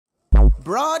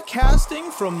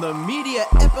Broadcasting from the media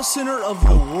epicenter of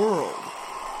the world.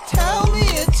 Tell me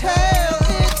a tale,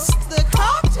 it's the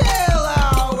cocktail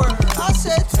hour. I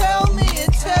said tell me a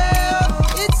tale,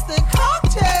 it's the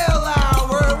cocktail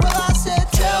hour. Well, I said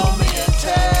tell me a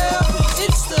tale,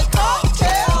 it's the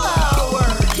cocktail hour.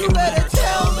 You better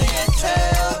tell me a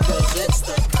tale, 'cause it's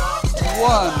the cocktail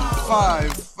hour.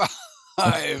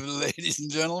 155, ladies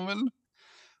and gentlemen.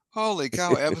 Holy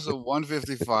cow, episode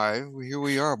 155. Here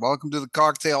we are. Welcome to the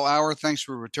cocktail hour. Thanks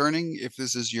for returning. If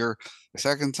this is your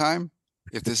second time,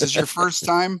 if this is your first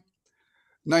time,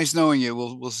 nice knowing you.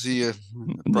 We'll see you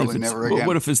probably never again.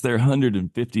 What if it's their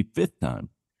 155th time?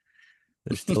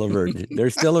 They're still a virgin.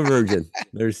 They're still a virgin.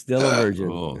 They're still a virgin.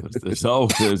 Oh,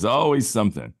 there's always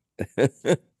something.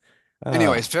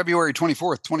 Anyways, February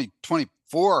 24th,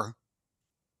 2024.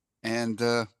 And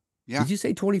yeah. Did you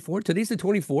say 24? Today's the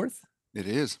 24th? It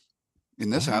is in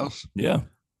this house. Yeah.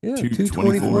 Yeah.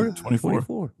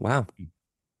 24. Wow.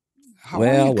 How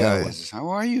are you guys? How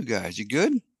are you guys? You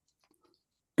good?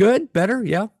 Good. Better.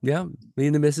 Yeah. Yeah. Me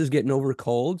and the missus getting over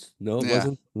colds. No,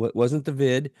 it wasn't the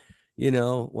vid.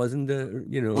 Wasn't the,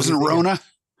 Wasn't Rona?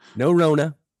 No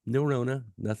Rona.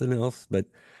 Nothing else, but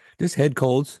just head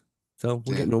colds. So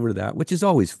we're getting over that, which is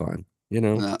always fun,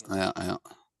 Yeah.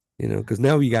 because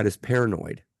now you got us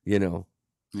paranoid, Yeah.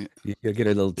 You get a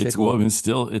little tickle.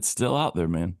 It's still out there,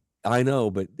 man. I know,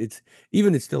 but it's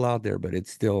still out there, but it's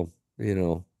still,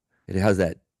 it has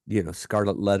that,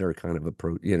 scarlet letter kind of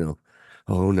approach,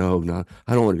 oh no,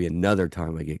 I don't want to be another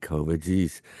time I get COVID.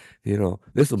 Geez,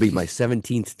 this will be my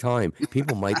 17th time.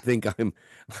 People might think I'm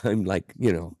like,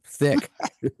 thick,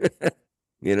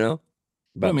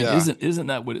 But I mean, isn't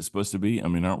that what it's supposed to be? I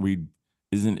mean,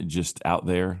 isn't it just out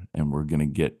there and we're going to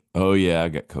get, oh yeah, I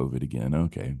got COVID again.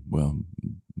 Okay. Well,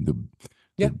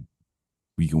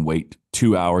 you can wait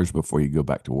 2 hours before you go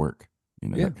back to work,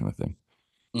 that kind of thing.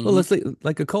 Mm-hmm. Well, it's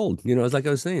like a cold, it's like I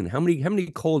was saying, how many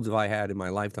colds have I had in my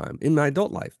lifetime, in my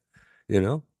adult life,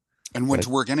 And went to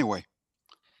work anyway.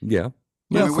 Yeah.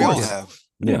 I mean, we all have.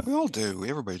 Yeah. We all do.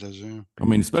 Everybody does. Yeah. I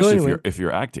mean, especially if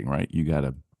you're acting, right? You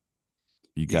gotta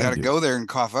go there and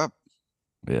cough up.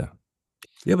 Yeah.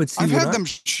 Yeah, but see, I've had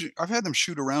them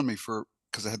shoot around me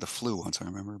because I had the flu once. I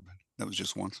remember, but that was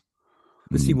just once.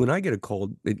 But see, when I get a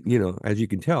cold, as you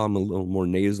can tell, I'm a little more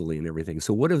nasally and everything.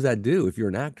 So what does that do if you're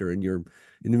an actor and you're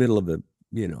in the middle of a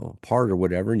part or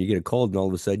whatever, and you get a cold, and all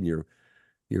of a sudden your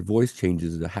voice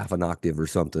changes a half an octave or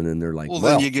something, and they're like, well,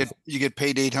 then you get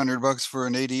paid $800 for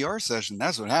an ADR session.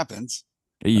 That's what happens.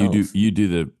 You do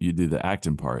the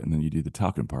acting part, and then you do the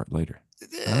talking part later.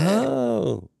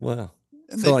 Oh, well.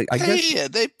 And so they pay you.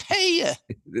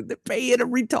 They pay you to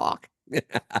retalk.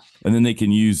 And then they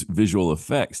can use visual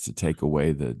effects to take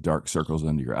away the dark circles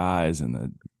under your eyes and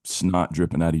the snot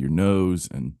dripping out of your nose.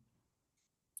 And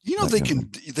they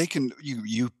can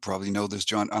you probably know this,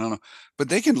 John. I don't know, but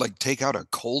they can like take out a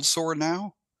cold sore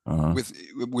now with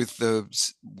the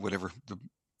whatever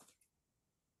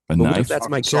a knife. That's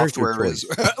my character choice.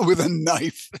 With a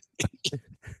knife.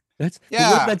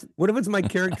 What if it's my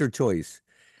character choice?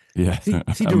 Yeah.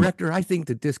 See, director, I think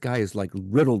that this guy is like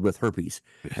riddled with herpes,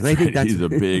 and I think he's a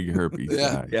big herpes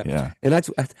guy. Yeah. And that's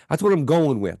what I'm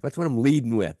going with. That's what I'm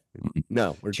leading with.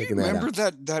 No, we're taking that. Remember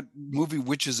that movie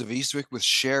Witches of Eastwick with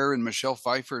Cher and Michelle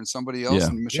Pfeiffer and somebody else? Yeah.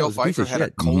 And Michelle Pfeiffer had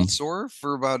a cold sore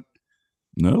for about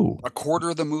a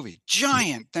quarter of the movie.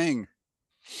 Giant thing.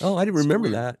 Oh, I didn't remember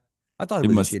that. I thought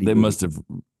they must have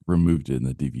removed it in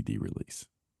the DVD release,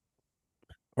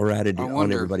 or added it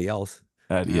on everybody else.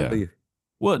 Yeah.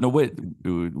 Well, no, wait.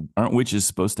 Aren't witches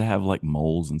supposed to have like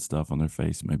moles and stuff on their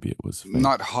face? Maybe it was fake.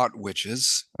 Not hot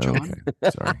witches, John. Okay.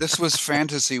 Sorry. This was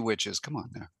fantasy witches. Come on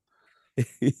now.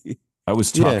 I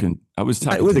was talking. It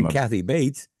wasn't Kathy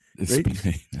Bates. That's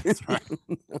right.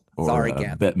 Or, sorry,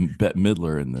 Kathy. Bette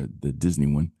Midler in the Disney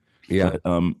one. Yeah.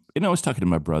 But, I was talking to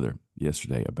my brother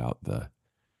yesterday about the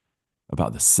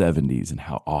 70s and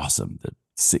how awesome the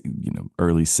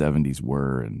early 70s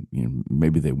were, and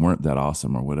maybe they weren't that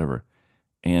awesome or whatever.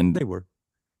 And they were.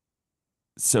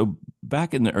 So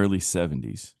back in the early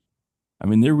 70s, I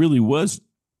mean, there really was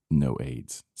no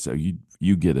AIDS. So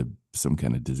you get some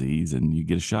kind of disease and you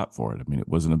get a shot for it. I mean, it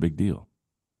wasn't a big deal.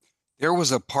 There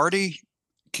was a party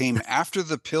came after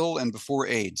the pill and before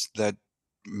AIDS that,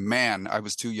 man, I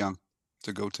was too young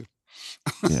to go to.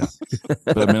 Yeah.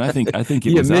 But I mean, I think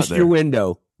it you was missed out there. Your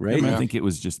window, right? I think it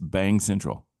was just bang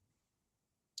central.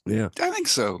 Yeah. I think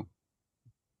so.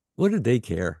 What did they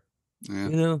care?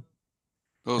 Yeah.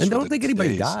 And don't think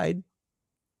anybody died.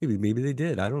 Maybe they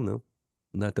did. I don't know.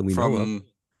 Not that we know of.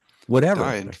 Whatever.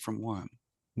 Died from what?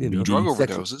 Drug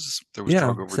overdoses. There was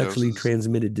drug overdoses. Sexually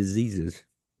transmitted diseases.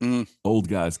 Mm. Old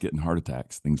guys getting heart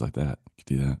attacks, things like that. You could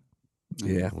do that.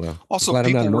 Yeah, well, Also, glad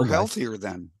I'm not people an were old guy. healthier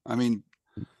then. I mean,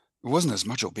 it wasn't as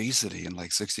much obesity in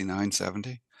like 69,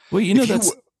 70. Well, If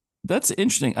you that's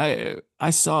interesting. I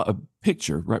saw a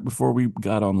picture right before we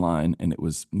got online, and it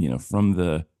was maybe from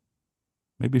the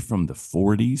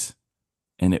 40s,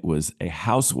 and it was a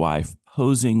housewife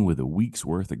posing with a week's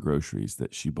worth of groceries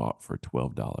that she bought for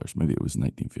 $12. Maybe it was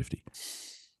 1950,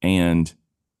 and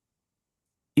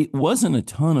it wasn't a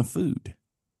ton of food.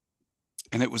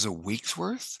 And it was a week's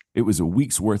worth? It was a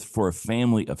week's worth for a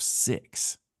family of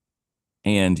 6.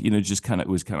 And, just it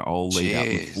was kind of all laid out on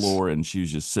the Jeez. floor, and she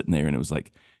was just sitting there, and it was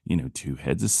like, 2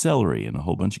 heads of celery and a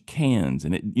whole bunch of cans.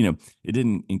 And it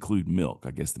didn't include milk.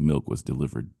 I guess the milk was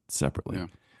delivered separately. Yeah.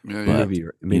 Yeah, But, maybe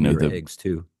your eggs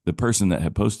too. The person that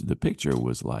had posted the picture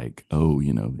was like, oh,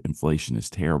 inflation is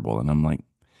terrible. And I'm like,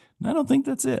 I don't think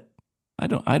that's it. I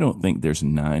don't think there's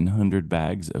 900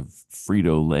 bags of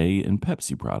Frito-Lay and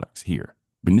Pepsi products here.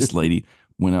 I mean, this lady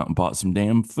went out and bought some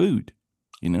damn food,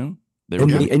 And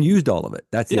used all of it.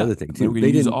 That's the other thing too. They were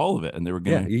going to use all of it, and they were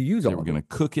going to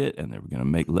cook it, and they were going to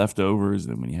make leftovers.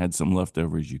 And when you had some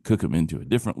leftovers, you cook them into a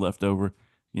different leftover,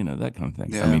 that kind of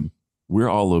thing. Yeah. I mean, we're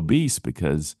all obese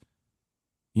because,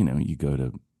 you go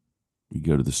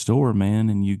to the store,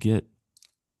 man, and you get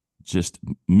just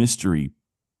mystery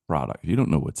product. You don't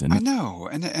know what's in it. I know.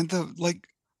 And the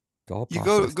all you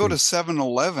go to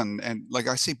 7-Eleven, and like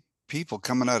I see people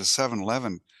coming out of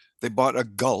 7-Eleven, they bought a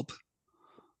gulp.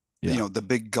 Yeah. The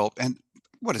big gulp. And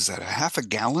what is that? A half a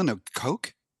gallon of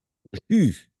Coke?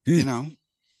 Jeez.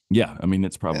 Yeah. I mean,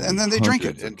 it's probably and then they drink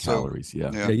it. hundreds of And so, calories. Yeah.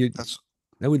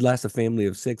 That would last a family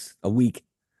of 6 a week.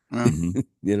 Mhm.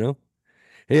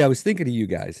 Hey, I was thinking of you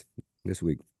guys this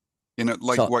week.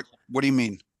 what do you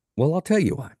mean? Well, I'll tell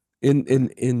you why.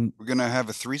 We're gonna have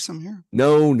a threesome here?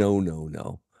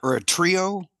 No. Or a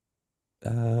trio?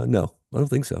 No, I don't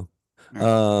think so.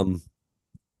 Right.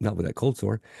 Not with that cold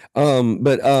sore.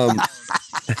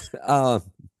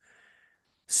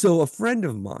 So a friend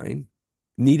of mine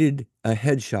needed a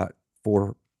headshot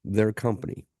for their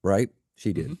company, right?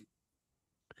 She did.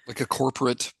 Like a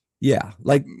corporate. Yeah,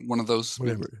 like one of those.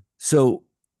 Whatever. So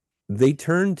she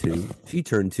turned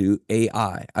to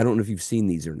AI. I don't know if you've seen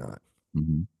these or not.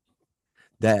 Mm-hmm.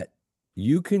 That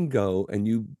you can go and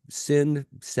you send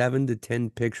 7 to 10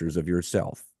 pictures of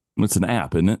yourself. It's an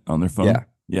app, isn't it, on their phone?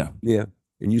 Yeah.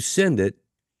 And you send it,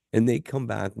 and they come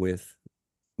back with,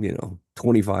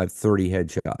 25, 30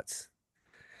 headshots.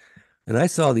 And I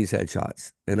saw these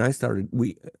headshots, and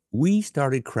we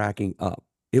started cracking up.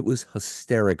 It was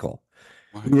hysterical.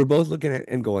 Wow. We were both looking at it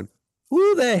and going,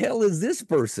 who the hell is this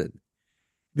person?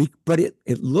 But it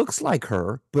looks like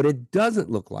her, but it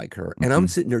doesn't look like her. And I'm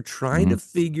sitting there trying to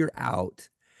figure out,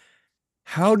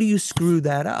 how do you screw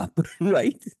that up,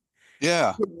 right?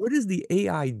 Yeah. What does the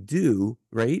AI do,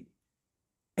 right?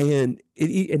 And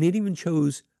it even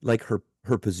chose like her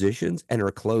positions and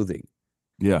her clothing.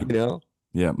 Yeah.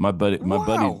 Yeah. My buddy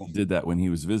Wow. did that when he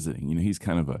was visiting. He's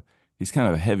kind of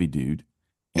a heavy dude.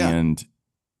 Yeah. And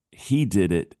he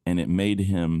did it, and it made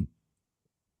him,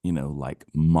 like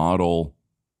model,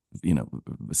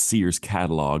 Sears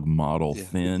catalog model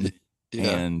thin.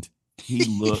 Yeah. And he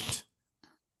looked,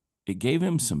 it gave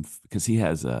him some, because he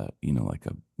has a, like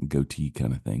a goatee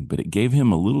kind of thing, but it gave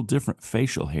him a little different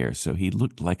facial hair. So he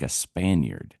looked like a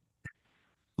Spaniard,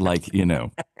 like,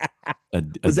 a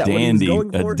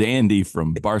dandy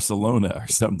from Barcelona or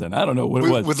something. I don't know what it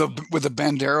was. With a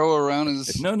bandero around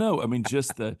his. No. I mean,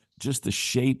 just the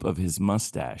shape of his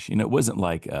mustache. It wasn't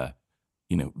like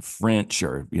French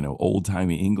or old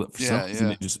timey English. For some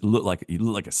reason, it just looked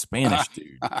like a Spanish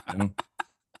dude.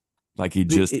 Like he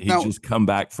just come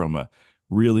back from a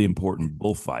really important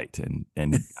bullfight and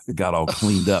got all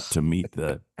cleaned up to meet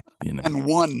the and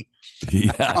won.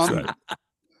 Yeah, that's right.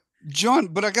 John,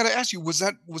 but I got to ask you, was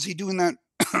he doing that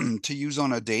to use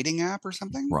on a dating app or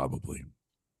something? Probably.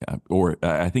 Yeah. Or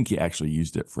I think he actually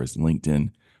used it for his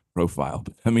LinkedIn profile.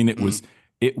 But I mean, it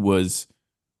was,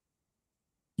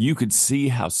 you could see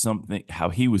how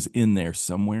he was in there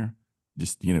somewhere,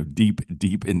 just,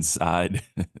 deep inside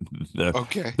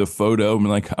the photo. I'm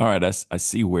like, all right, I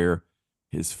see where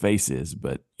his face is,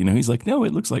 but he's like, no,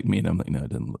 it looks like me. And I'm like, no, it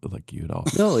doesn't look like you at all.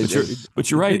 No,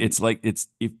 but you're right. It's like,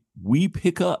 if we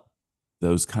pick up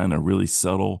those kind of really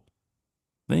subtle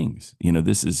things, they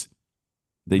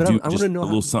do just a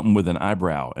little something with an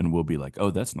eyebrow, and we'll be like,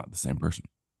 oh, that's not the same person.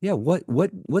 Yeah.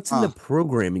 What's in the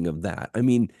programming of that? I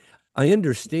mean, I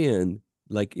understand,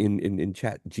 like in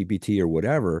Chat GPT or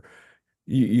whatever,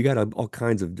 you got all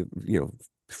kinds of,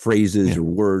 phrases or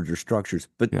words or structures,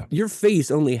 but your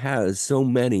face only has so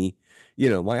many,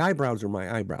 my eyebrows are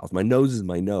my eyebrows, my nose is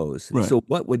my nose. Right. So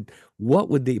what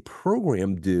would the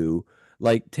program do?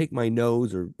 Like take my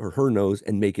nose or her nose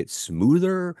and make it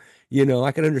smoother?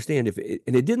 I can understand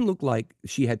and it didn't look like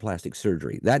she had plastic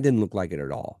surgery. That didn't look like it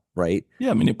at all, right?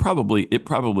 Yeah, I mean, it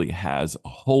probably has a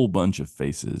whole bunch of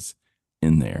faces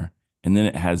in there, and then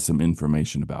it has some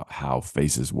information about how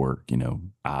faces work.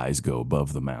 Eyes go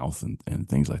above the mouth and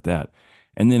things like that.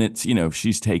 And then it's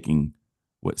she's taking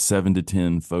what 7 to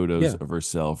 10 photos Yeah. of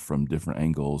herself from different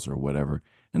angles or whatever,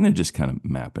 and then just kind of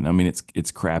mapping. I mean,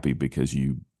 it's crappy because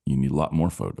you need a lot more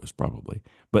photos probably,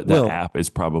 but the Well, app is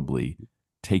probably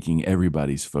taking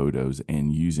everybody's photos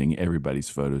and using everybody's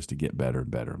photos to get better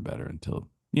and better and better until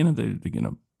they're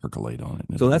gonna percolate on it.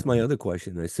 And so it'll that's be my good. other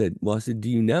question. I said, do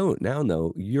you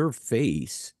know your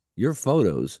face, your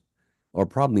photos are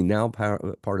probably now part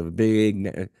of a big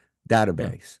Yeah.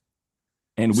 database.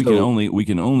 And So, we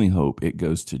can only hope it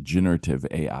goes to generative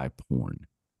AI porn.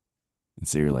 And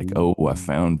so you're like, oh, I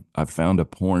found a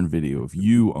porn video of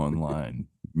you online,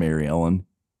 Mary Ellen.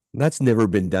 that's never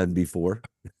been done before.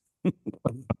 That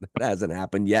hasn't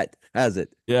happened yet, has it?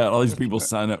 Yeah, all these people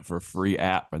sign up for a free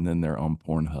app and then they're on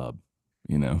Pornhub.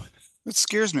 It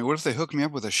scares me. What if they hook me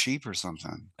up with a sheep or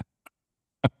something?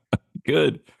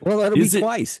 Good. Well, that'll be Is it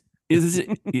twice. is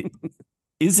it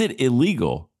is it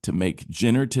illegal to make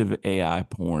generative AI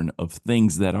porn of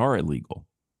things that are illegal?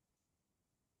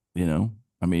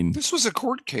 I mean, This was a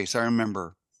court case, I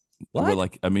remember. well,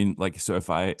 What? so if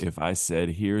I said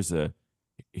here's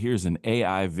an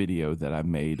AI video that I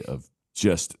made of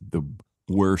just the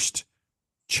worst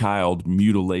child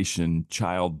mutilation,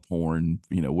 child porn,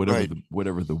 Right.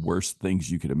 whatever the worst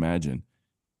things you could imagine.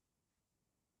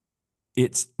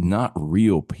 It's not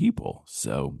real people,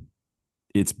 so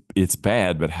it's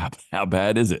bad. But how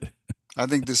bad is it? I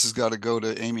think this has got to go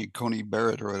to Amy Coney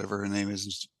Barrett or whatever her name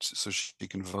is, so she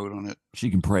can vote on it. She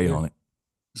can prey Yeah. on it.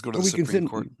 Let's go to Or the we can Supreme send-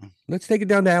 Court. Let's take it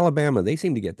down to Alabama. They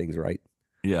seem to get things right.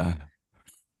 Yeah,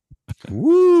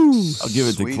 Woo! I'll give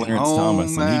it to Sweet Clarence home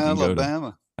Thomas, and he can go to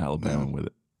Alabama. Alabama Yeah. with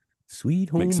it. Sweet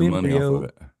home Make some money off of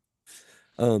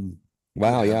embryo. it.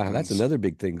 Wow, It yeah, that's happens. another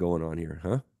big thing going on here,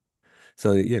 huh?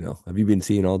 So, have you been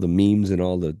seeing all the memes and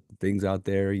all the things out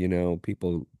there,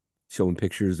 people showing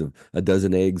pictures of a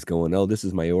dozen eggs going, "Oh, this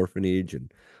is my orphanage,"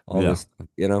 and all Yeah. this,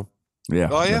 Yeah,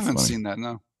 Oh, I that's haven't funny. seen that.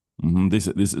 No. This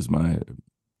is my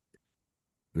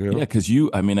you know? yeah, because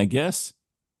I guess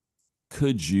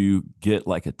could you get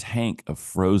like a tank of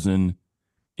frozen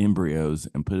embryos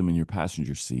and put them in your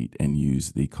passenger seat and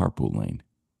use the carpool lane?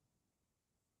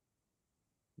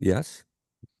 Yes,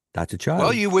 that's a child.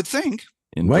 Well, you would think.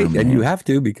 In Right, and you Birmingham? have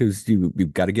to because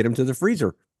you've got to get them to the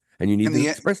freezer, and you need Can the the-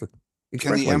 express Can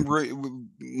express the lane. embryo?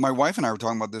 My wife and I were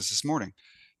talking about this morning.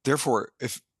 Therefore,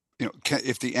 if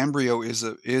if the embryo is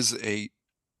a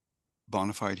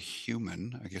bona fide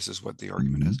human, I guess is what the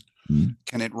argument is. Mhm.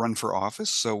 Can it run for office?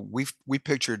 So we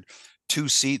pictured 2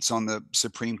 seats on the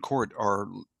Supreme Court are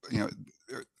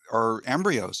are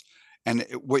embryos, and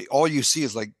all you see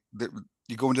is like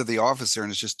you go into the office there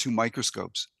and it's just 2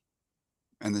 microscopes,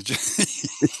 and they just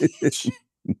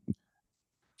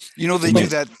they do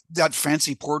that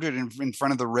fancy portrait in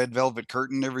front of the red velvet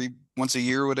curtain every once a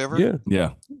year or whatever. Yeah,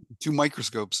 Yeah. 2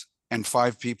 microscopes and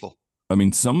 5 people. I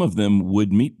mean, some of them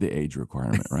would meet the age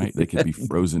requirement, right? They could be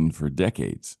frozen for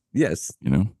decades, yes, you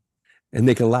know? and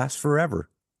they can last forever.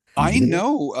 I Mhm.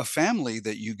 know a family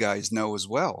that you guys know as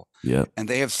well, Yeah. and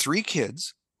they have 3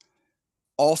 kids.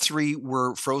 All 3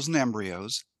 were frozen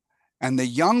embryos, and the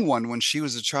young one, when she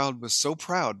was a child, was so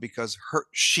proud because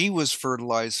she was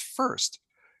fertilized first.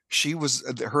 She was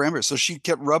her embryo, so she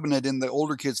kept rubbing it in the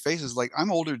older kids' faces, like,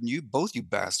 "I'm older than you, both you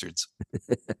bastards."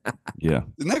 Yeah.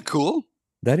 Isn't that cool?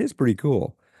 That is pretty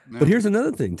cool. Yeah. But here's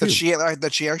another thing too. that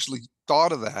she actually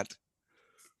thought of that.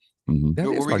 Mhm. That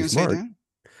What is were you quite going to say, smart. Dan?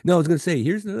 No, I was going to say,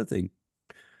 here's another thing.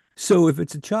 So if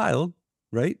it's a child,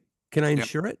 right? Can I Yep.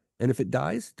 insure it? And if it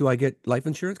dies, do I get life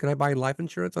insurance? Can I buy life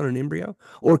insurance on an embryo?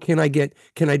 Or can I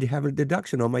have a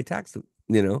deduction on my tax,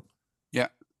 Yeah,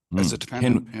 as a Mm.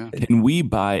 dependent. Yeah. Can we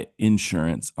buy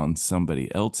insurance on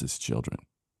somebody else's children?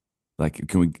 Like,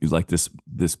 can we, like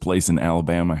this place in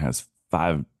Alabama has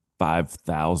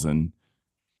 5,000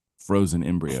 frozen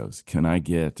embryos. Can I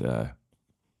get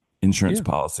insurance Yeah.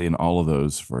 policy and all of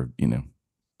those for,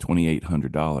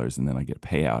 $2,800, and then I get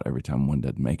payout every time one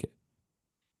doesn't make it?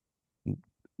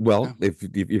 Well, if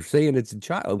you're saying it's a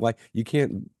child, why you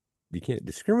can't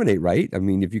discriminate, right? I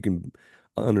mean, if you can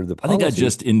honor the I policy. think I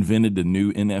just invented a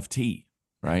new NFT,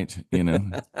 right? All There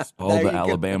the you go.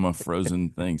 Alabama frozen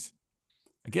things.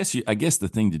 I guess the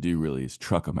thing to do really is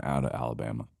truck them out of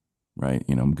Alabama, right?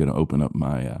 I'm going to open up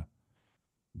my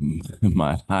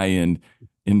my high-end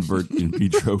in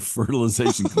vitro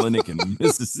fertilization clinic in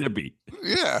Mississippi,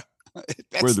 Yeah.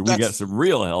 where we got some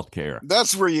real health care.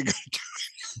 That's where you go.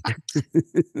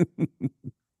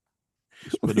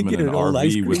 Put them in an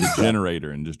RV with a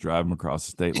generator and just drive them across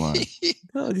the state line.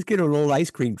 Oh, just get an old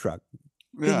ice cream truck.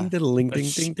 Yeah. Ding, diddling, ding,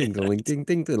 ding, ding, ding, ding,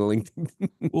 ding, diddling.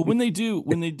 Well, when they do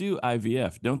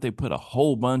IVF, don't they put a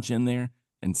whole bunch in there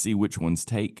and see which ones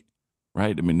take?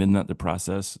 Right? I mean, isn't that the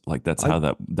process? Like that's how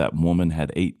that woman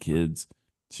had 8 kids.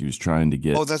 She was trying to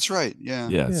get. Oh, that's right. Yeah.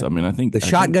 Yeah. So I mean, I think the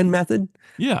shotgun method.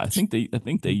 Yeah, I think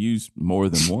they use more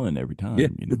than one every time. Yeah.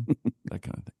 You know, that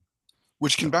kind of thing.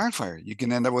 Which can backfire. You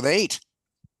can end up with 8.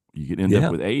 You could end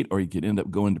up with 8, or you could end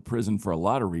up going to prison for a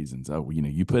lot of reasons.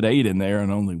 You put 8 in there and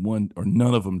only one or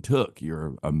none of them took.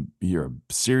 You're a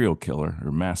serial killer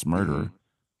or mass murderer.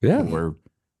 Yeah. Or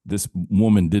this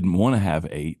woman didn't want to have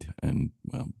 8, and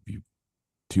well,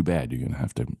 too bad. You're going to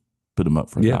have to put them up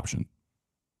for adoption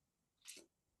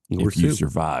if you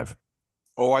survive.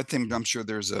 Oh, I'm sure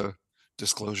there's a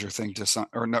disclosure thing to sign,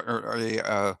 or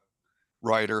a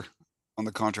rider on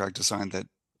the contract to sign that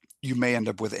you may end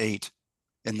up with 8.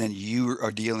 And then you are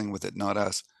dealing with it, not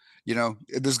us.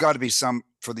 There's got to be some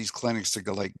for these clinics to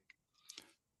go like,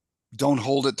 don't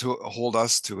hold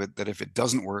us to it. That if it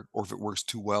doesn't work or if it works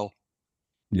too well.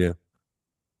 Yeah.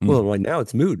 Well, right now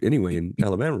it's moot anyway in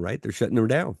Alabama, right? They're shutting them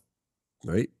down,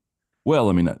 right? Well,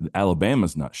 I mean,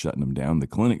 Alabama's not shutting them down. The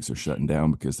clinics are shutting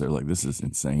down because they're like, this is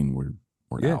insane.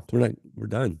 We're out. We're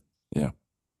done. Yeah.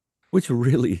 Which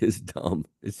really is dumb.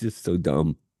 It's just so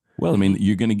dumb. Well, I mean,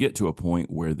 you're going to get to a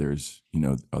point where there's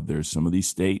some of these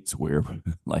states where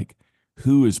like,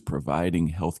 who is providing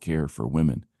health care for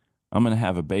women? I'm going to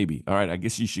have a baby. All right. I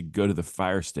guess you should go to the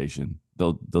fire station.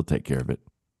 They'll take care of it.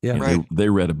 Yeah. Right. They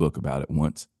read a book about it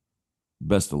once.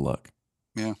 Best of luck.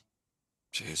 Yeah.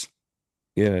 Jeez.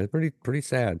 Yeah. It's pretty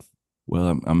sad.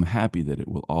 Well, I'm happy that it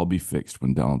will all be fixed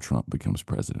when Donald Trump becomes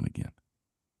president again.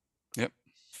 Yep.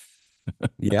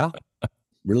 Yeah.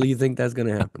 Really? You think that's going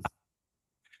to happen?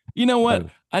 You know what?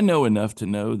 I know enough to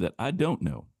know that I don't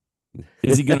know.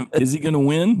 Is he gonna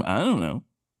win? I don't know.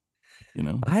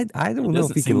 I don't know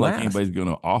if he can like last. Anybody's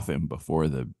gonna off him before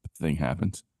the thing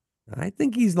happens. I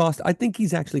think he's lost. I think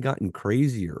he's actually gotten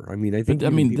crazier. I mean,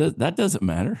 that doesn't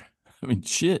matter. I mean,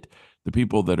 shit. The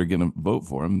people that are gonna vote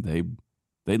for him, they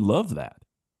love that.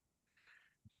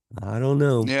 I don't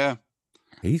know. Yeah.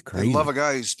 He's crazy. I love a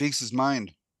guy who speaks his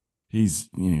mind. He's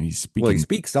speaking. Well, he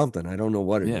speaks something. I don't know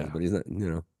what it is, but he's not.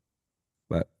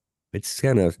 But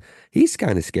he's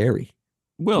kind of scary.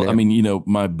 Well, I mean,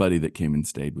 my buddy that came and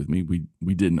stayed with me,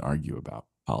 we didn't argue about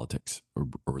politics or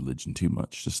religion too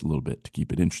much, just a little bit to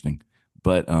keep it interesting.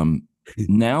 But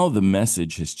now the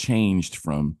message has changed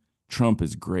from Trump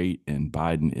is great and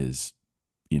Biden is,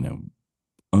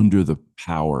 under the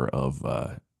power of,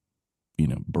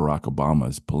 Barack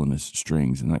Obama's pulling his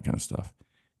strings and that kind of stuff.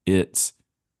 It's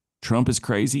Trump is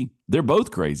crazy. They're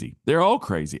both crazy. They're all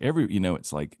crazy.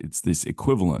 It's like it's this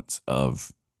equivalence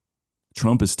of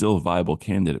Trump is still a viable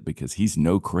candidate because he's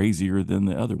no crazier than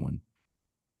the other one.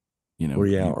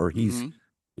 Or he's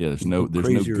there's no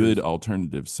good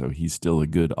alternative, so he's still a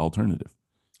good alternative.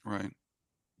 Right.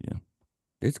 Yeah.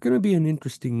 It's going to be an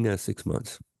interesting 6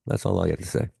 months. That's all I got to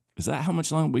say. Is that how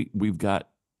much long we've got?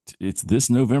 It's this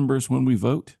November is when we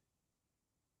vote.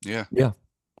 Yeah. Yeah.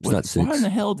 Why in the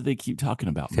hell do they keep talking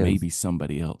about maybe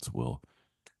somebody else will,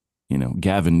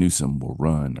 Gavin Newsom will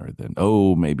run, or then,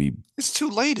 maybe. It's too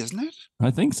late, isn't it?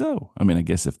 I think so. I mean, I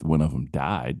guess if one of them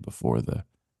died before the.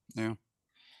 Yeah.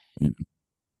 In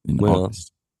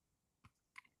August.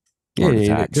 There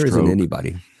isn't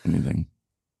anybody. Anything.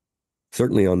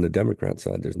 Certainly on the Democrat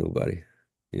side, there's nobody,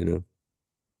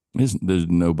 There's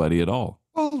nobody at all.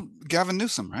 Well, Gavin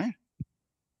Newsom, right?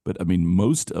 But I mean,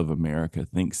 most of America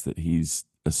thinks that he's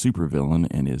a supervillain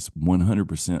and is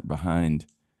 100% behind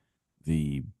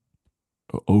the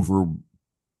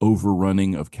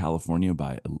overrunning of California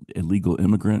by illegal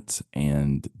immigrants,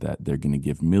 and that they're going to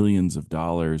give millions of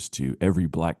dollars to every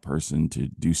black person to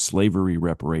do slavery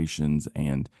reparations.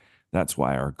 And that's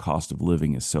why our cost of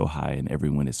living is so high and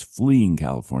everyone is fleeing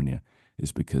California,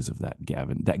 is because of that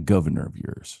governor of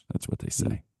yours. That's what they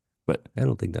say. But I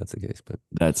don't think that's the case, but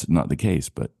that's not the case.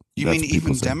 But you mean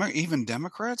even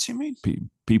Democrats, you mean?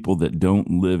 People that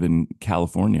don't live in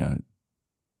California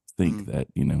think that,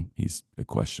 he's a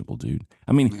questionable dude.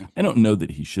 I mean, I don't know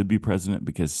that he should be president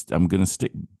because I'm going to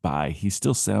stick by, he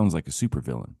still sounds like a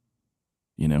supervillain.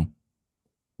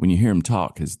 When you hear him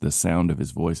talk, the sound of his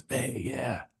voice, hey,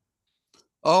 yeah.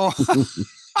 Oh,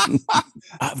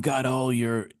 I've got all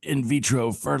your in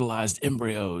vitro fertilized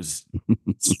embryos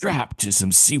strapped to some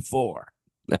C4.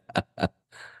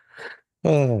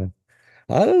 I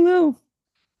don't know.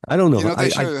 I don't You know. know, they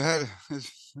should have had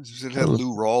I don't know.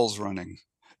 Lou Rawls running.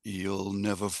 You'll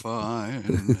never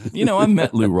find. You know, I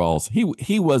met Lou Rawls.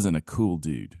 He wasn't a cool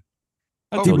dude.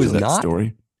 I Oh, told you was that really? not?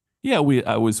 story. Yeah,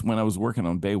 I was when I was working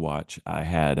on Baywatch, I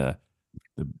had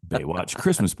the Baywatch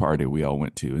Christmas party we all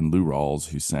went to, and Lou Rawls,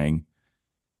 who sang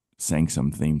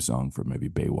some theme song for maybe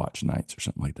Baywatch Nights or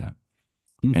something like that.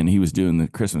 Hmm. And he was doing the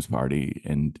Christmas party,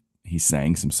 and he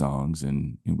sang some songs,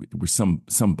 and it was some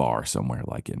bar somewhere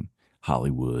like in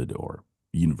Hollywood or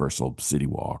Universal City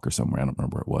Walk or somewhere. I don't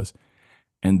remember where it was.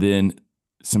 And then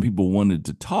some people wanted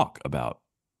to talk about,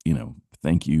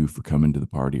 thank you for coming to the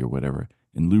party or whatever.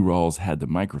 And Lou Rawls had the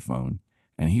microphone,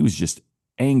 and he was just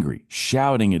angry,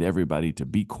 shouting at everybody to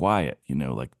be quiet,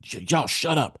 like, y'all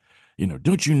shut up.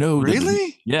 Don't you know that?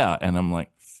 Really? Yeah. And I'm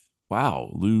like, wow,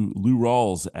 Lou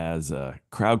Rawls as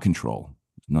crowd control.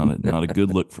 Not a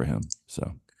good look for him.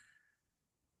 So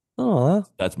Oh,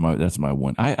 that's my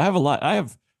one. I have a lot. I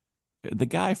have the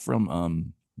guy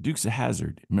from Dukes of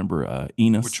Hazzard. Remember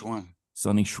Enos? Which one?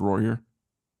 Sonny Schroyer.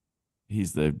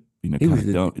 He's the he kind was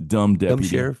of the dumb deputy.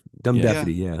 sheriff, dumb Yeah.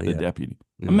 deputy. Yeah, The yeah. deputy.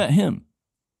 Yeah. I met him,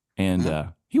 and Yeah.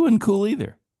 he wasn't cool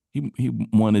either. He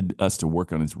wanted us to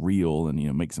work on his reel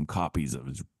and make some copies of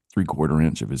his 3/4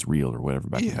 inch of his reel or whatever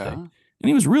back in the day. Yeah. And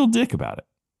he was a real dick about it.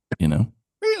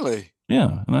 Really?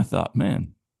 Yeah. And I thought,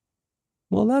 man,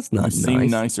 Well, that's he not seemed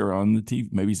nice. nicer on the TV.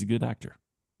 Maybe he's a good actor.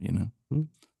 Hmm.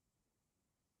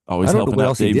 Always I don't know helping what out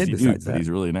else he Daisy did Duke, besides but that. he's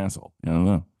really an asshole. I don't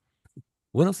know.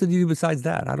 What else did you do besides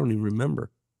that? I don't even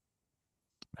remember.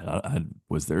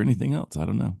 Was there anything else? I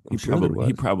don't know. I'm sure there He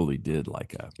was. probably did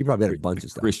like a He probably had a bunch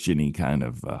of stuff. Christian-y kind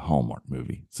of Hallmark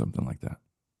movie, something like that.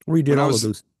 Where he did When I all was- of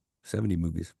those 70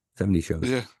 movies, 70 shows.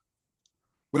 Yeah.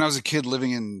 When I was a kid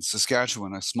living in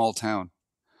Saskatchewan, a small town,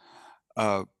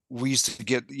 we used to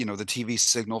get, the TV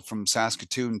signal from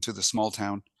Saskatoon to the small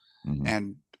town.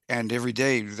 Mhm. And every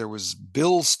day there was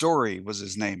Bill Story was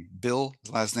his name. Bill,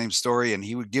 his last name Story, and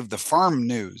he would give the farm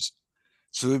news.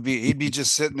 So he'd be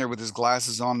just sitting there with his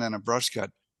glasses on and a brush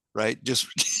cut, right? Just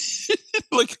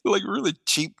like really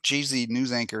cheap, cheesy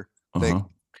news anchor thing. Uh-huh.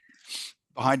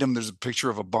 Behind him, there's a picture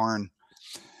of a barn,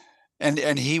 and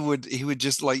he would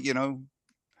just like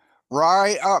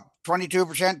rye up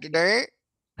 22% today,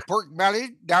 pork belly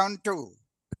down 2,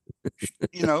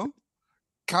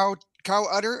 cow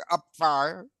udder up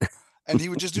 5, and he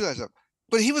would just do that stuff.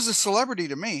 But he was a celebrity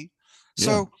to me,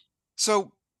 so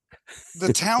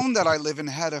the town that I live in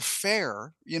had a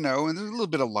fair, and there's a little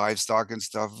bit of livestock and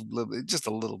stuff, just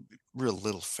a real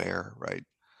little fair, right?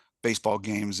 Baseball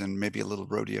games and maybe a little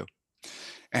rodeo.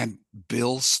 And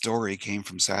Bill Story came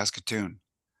from Saskatoon.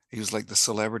 He was like the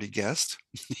celebrity guest.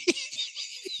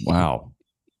 Wow.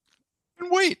 And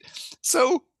wait,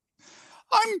 so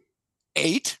I'm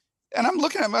 8 and I'm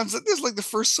looking at him. This is like the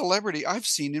first celebrity I've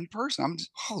seen in person. I'm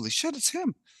just, holy shit, it's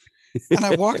him. And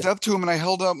I walked up to him and I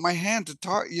held up my hand to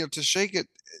talk, to shake it,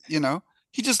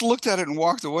 He just looked at it and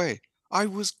walked away. I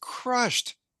was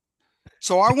crushed.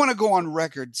 So I want to go on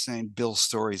record saying Bill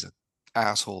Story's an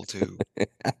asshole too.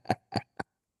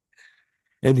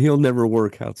 And he'll never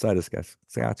work outside of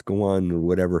Saskatchewan or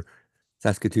whatever,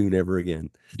 Saskatoon ever again.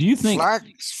 Do you think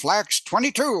Flax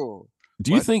 22.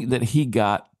 Do you What? think that he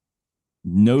got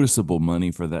noticeable money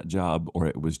for that job, or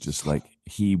it was just like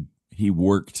he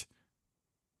worked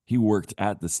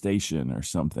at the station or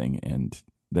something, and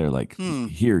they're like,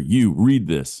 "Here, you read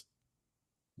this."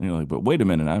 And you're like, "But wait a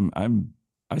minute,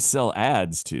 I sell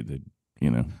ads to the."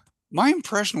 My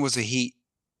impression was that he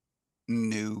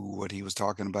knew what he was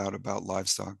talking about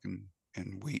livestock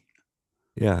and wheat.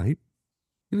 Yeah, he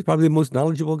was probably the most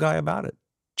knowledgeable guy about it.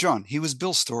 John, he was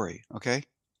Bill Story, okay?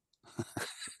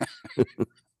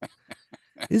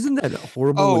 Isn't that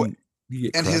horrible? Oh, when you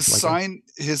get and crushed like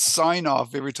that? his sign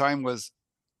off every time was,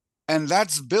 and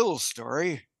that's Bill's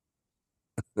Story.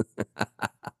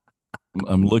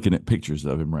 I'm looking at pictures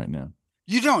of him right now.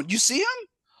 You see him?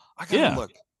 I gotta Yeah.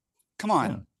 look. Come on.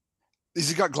 Yeah. Has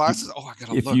he got glasses? Oh, I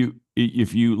gotta If look.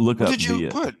 you look What up did you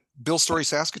the put? Bill Story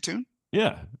Saskatoon?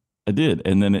 yeah, I did,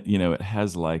 and then it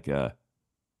has like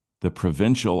the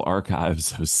provincial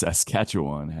archives of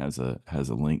Saskatchewan has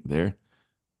a link there.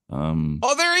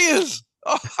 Oh, there he is.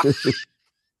 Oh,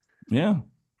 Yeah.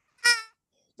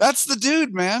 that's the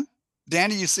dude, man.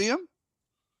 Danny, you see him?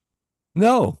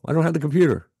 No, I don't have the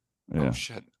computer. Yeah. Oh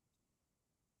shit.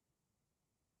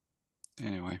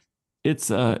 Anyway.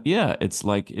 It's it's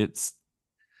like it's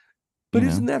But you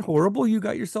know, isn't that horrible? You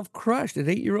got yourself crushed at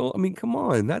 8-year-old. I mean, come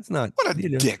on, that's not. What a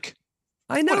dick.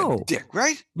 I know. What a dick,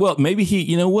 right? well, maybe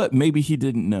maybe he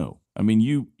didn't know. I mean,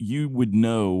 you would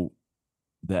know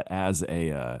that as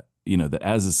that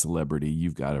as a celebrity,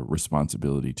 you've got a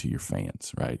responsibility to your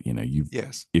fans, right?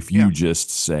 Yes. If you just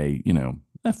say,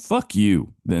 fuck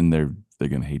you, then they're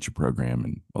going to hate your program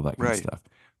and all that kind of Right. stuff.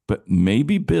 But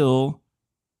maybe Bill,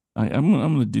 I'm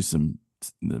going to do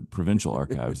the Provincial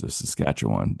Archives of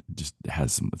Saskatchewan just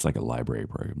has it's like a library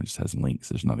program. It just has links.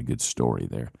 There's not a good story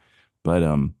there. But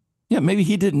maybe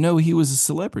he didn't know he was a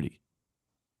celebrity.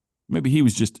 Maybe he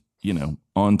was just,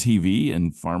 on TV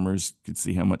and farmers could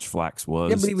see how much flax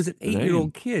was. Yeah, but he was an today,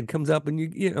 8-year-old kid comes up and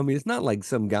it's not like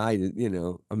some guy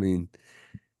that,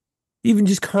 even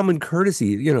just common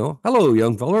courtesy, hello,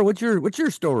 young fella, what's your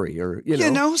story? Or,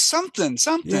 something.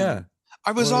 Yeah.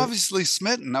 I was Or- obviously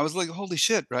smitten. I was like, holy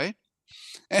shit, right?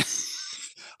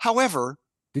 However,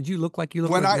 Did you look like you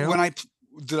look when like now?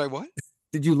 did I what?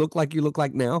 Did you look like you look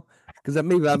like now? Because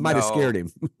maybe I might have scared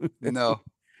him. No.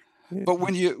 But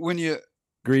when you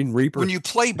Green Reaper. when you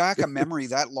play back a memory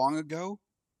that long ago,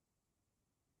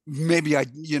 maybe I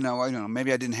don't know,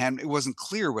 maybe I didn't have, it wasn't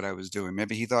clear what I was doing.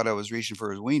 Maybe he thought I was reaching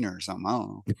for his wiener or something. I don't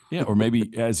know. Yeah, or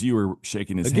maybe as you were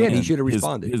shaking his Again, hand, he should have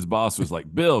responded. His boss was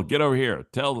like, "Bill, get over here.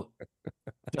 Tell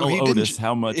he didn't Otis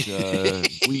how much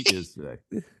wheat is today."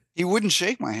 He wouldn't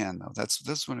shake my hand though.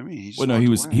 That's what I mean. He just Well, no, he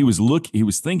walked away. he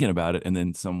was thinking about it, and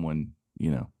then someone,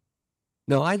 No,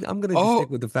 I'm going to just stick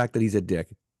with the fact that he's a dick,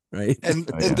 right?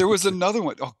 And Oh, yeah. and there was another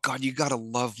one. Oh God, you gotta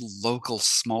love local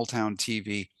small town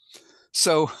TV.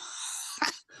 So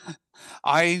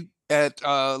I at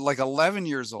like 11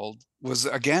 years old was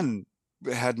again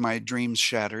had my dreams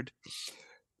shattered.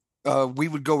 We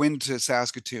would go into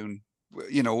Saskatoon,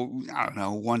 I don't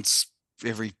know, once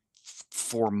every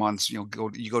 4 months, you go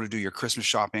to do your Christmas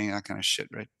shopping, that kind of shit,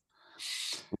 right?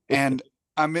 And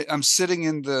I'm sitting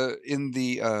in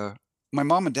the my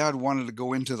mom and dad wanted to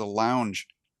go into the lounge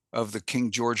of the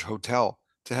King George Hotel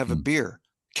to have a beer.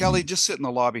 Kelly, just sit in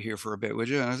the lobby here for a bit, would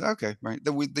you? And I was okay, right.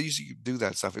 They used to do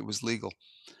that stuff. It was legal.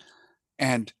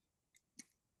 And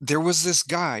there was this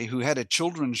guy who had a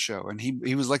children's show, and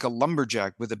he was like a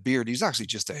lumberjack with a beard. He's actually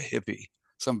just a hippie,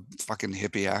 some fucking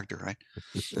hippie actor, right?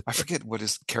 I forget what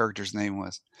his character's name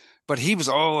was, but he was,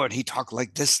 and he talked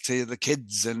like this to the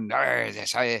kids, and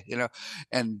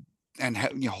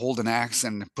hold an axe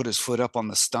and put his foot up on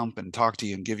the stump and talk to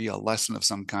you and give you a lesson of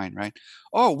some kind, right?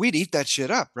 Oh, we'd eat that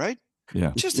shit up, right?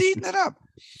 Yeah. Just eating it up.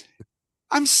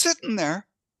 I'm sitting there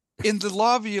in the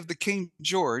lobby of the King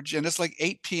George, and it's like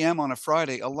 8 p.m. on a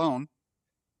Friday alone.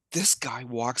 This guy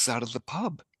walks out of the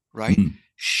pub, right?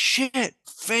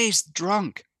 Shit-faced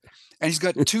drunk. And he's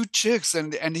got 2 chicks,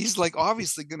 and he's like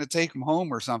obviously going to take them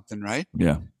home or something, right?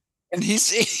 Yeah. And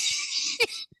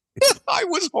I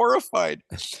was horrified.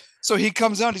 So he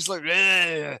comes out, he's like,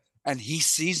 "Ugh," and he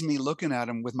sees me looking at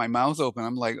him with my mouth open.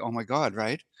 I'm like, oh my God,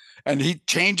 right? And he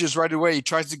changes right away. He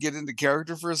tries to get into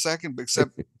character for a second, but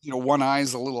except, one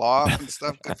eye's a little off and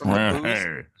stuff from the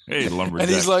booze. Hey, lumberjack.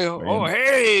 And he's like, oh,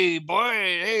 hey, boy,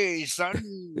 hey, son.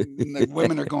 And the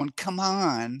women are going, come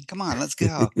on, let's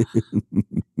go.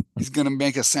 He's going to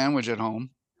make a sandwich at home.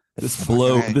 This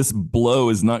blow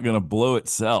is not going to blow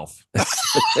itself.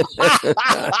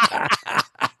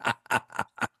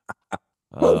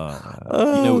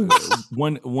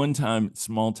 One time,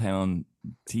 small town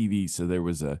TV. So there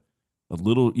was a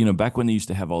little, back when they used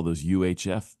to have all those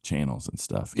UHF channels and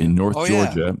stuff in North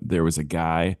Georgia. There was a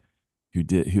guy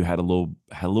who had a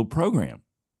little program,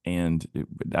 and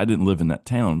I didn't live in that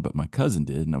town, but my cousin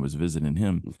did, and I was visiting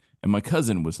him, and my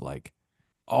cousin was like,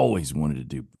 always wanted to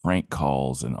do prank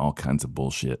calls and all kinds of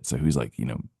bullshit. So he's like,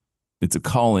 it's a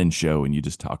call-in show and you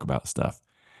just talk about stuff.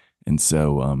 And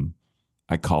so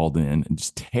I called in, and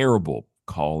just terrible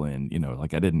call in,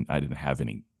 like I didn't have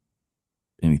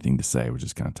anything to say. I was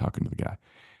just kind of talking to the guy.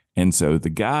 And so the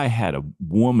guy had a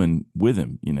woman with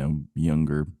him,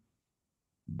 younger,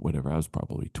 whatever. I was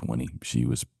probably 20. She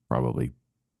was probably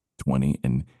 20.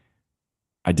 And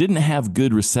I didn't have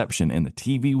good reception, and the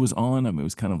TV was on. I mean, it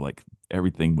was kind of like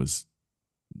everything was,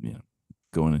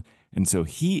 going in. And so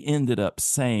he ended up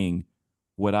saying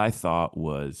what I thought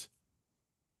was,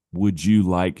 would you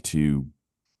like to,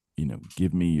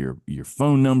 give me your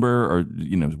phone number or,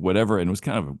 whatever. And it was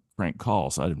kind of a prank call.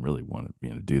 So I didn't really want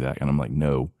to, do that. And I'm like,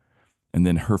 no. And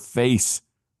then her face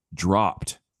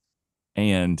dropped.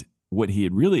 And what he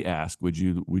had really asked, would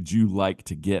you like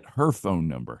to get her phone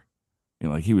number?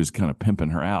 Like he was kind of pimping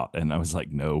her out. And I was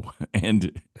like, no.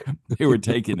 And they were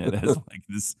taking it as like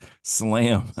this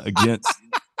slam against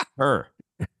her.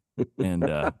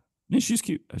 And she's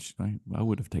cute. I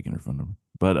would have taken her phone number.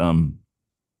 But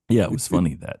yeah, it was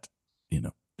funny that,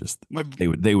 just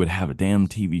they would have a damn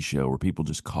TV show where people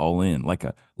just call in like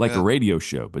a radio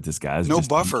show, but this guy's no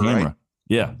just on buffer, camera. right?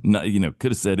 Yeah. No,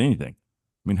 could have said anything.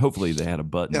 mean, hopefully they had a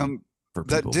button for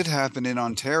That people. did happen in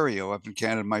Ontario, up in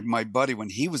Canada. My buddy, when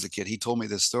he was a kid, he told me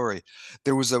this story.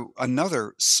 There was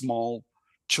another small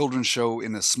children's show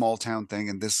in a small town thing,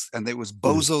 and it was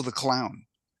Bozo the Clown.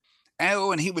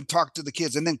 Oh, and he would talk to the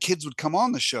kids, and then kids would come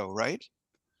on the show, right?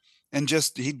 And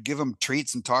just he'd give them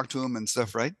treats and talk to them and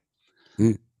stuff, right?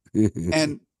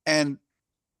 and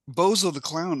Bozo the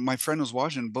Clown, my friend was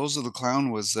watching. Bozo the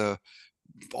Clown was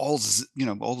all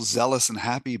zealous and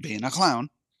happy being a clown,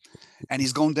 and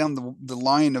he's going down the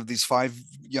line of these 5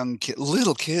 young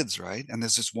little kids, right? And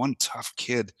there's this one tough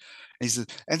kid, and he says,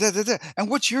 and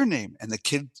what's your name? And the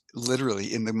kid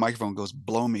literally in the microphone goes,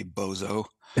 "Blow me, Bozo,"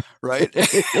 right?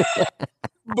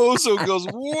 Bozo goes,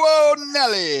 "Whoa,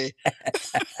 Nelly."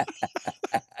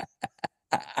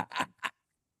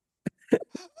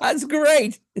 That's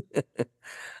great.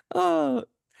 I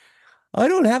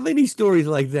don't have any stories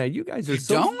like that. You guys are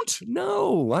don't?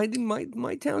 No, I didn't.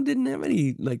 My town didn't have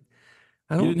any. Like,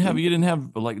 I don't. You didn't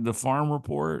have like the farm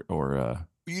report or.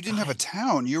 You didn't have a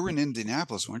town. You were in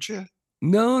Indianapolis, weren't you?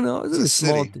 No, I was in a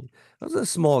small. City. I was in a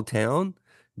small town,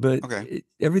 but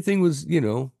everything was,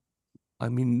 I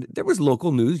mean, there was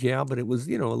local news, yeah, but it was,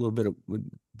 a little bit of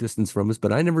distance from us.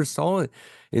 But I never saw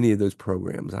any of those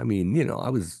programs. I mean,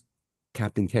 I was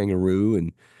Captain Kangaroo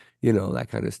and that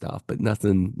kind of stuff, but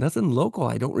nothing local.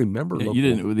 I don't remember. Yeah, you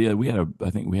didn't. Yeah, I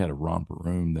think we had a romper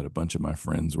room that a bunch of my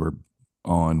friends were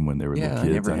on when they were little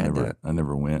kids. I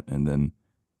never went. And then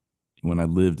when I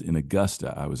lived in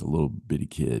Augusta, I was a little bitty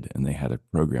kid, and they had a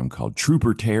program called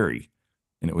Trooper Terry,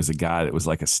 and it was a guy that was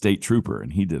like a state trooper,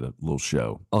 and he did a little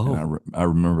show. Oh, and I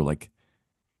remember like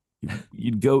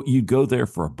you'd go there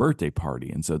for a birthday party,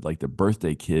 and so like the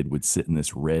birthday kid would sit in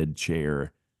this red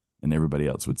chair, and everybody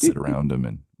else would sit around him,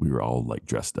 and we were all like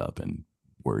dressed up and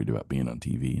worried about being on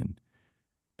TV,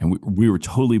 and we were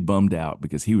totally bummed out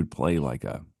because he would play like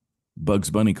a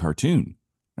Bugs Bunny cartoon,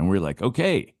 and we were like,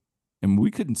 okay. And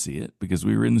we couldn't see it because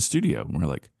we were in the studio. And we're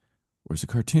like, "Where's the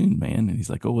cartoon, man?" And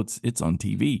he's like, "Oh, it's on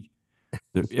TV."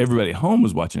 Everybody at home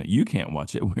was watching it. You can't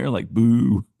watch it. We're like,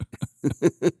 boo.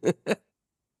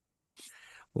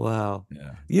 Wow.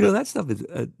 Yeah. That stuff is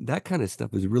that kind of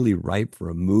stuff is really ripe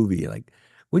for a movie. Like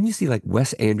when you see like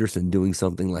Wes Anderson doing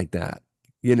something like that,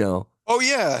 Oh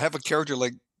yeah, have a character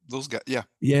like those guys. Yeah.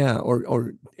 Yeah,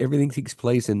 or everything takes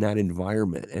place in that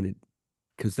environment, and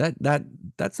because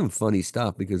that's some funny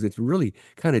stuff because it's really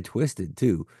kind of twisted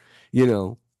too,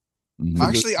 Mm-hmm.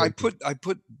 Actually, I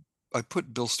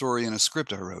put Bill's story in a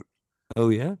script I wrote. Oh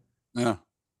yeah, yeah,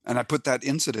 and I put that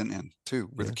incident in too,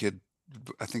 where the kid.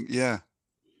 I think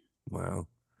Wow.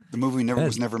 The movie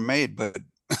was never made, but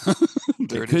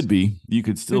there it could be. You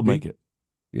could still make it.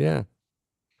 Yeah,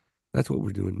 that's what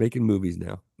we're doing. Making movies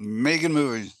now. Making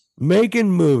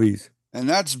movies. And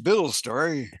that's Bill's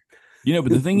story. But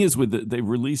the thing is, they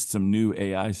released some new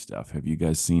AI stuff. Have you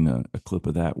guys seen a clip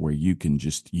of that where you can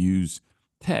just use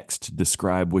text to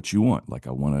describe what you want? Like,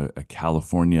 I want a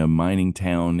California mining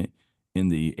town in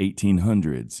the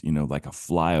 1800s, like a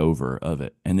flyover of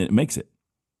it, and it makes it.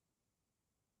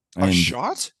 A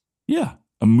shot? Yeah,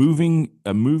 a moving,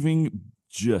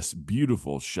 just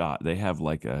beautiful shot. They have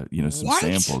like some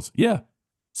samples. Yeah.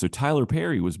 So Tyler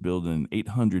Perry was building an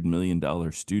 $800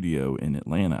 million studio in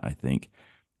Atlanta, I think.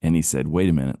 And he said, "Wait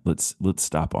a minute, let's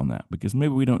stop on that because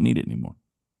maybe we don't need it anymore."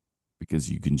 Because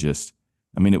you can just,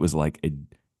 it was like a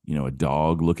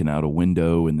dog looking out a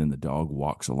window, and then the dog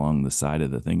walks along the side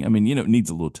of the thing. It needs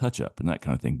a little touch up and that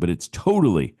kind of thing, but it's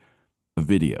totally a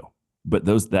video. But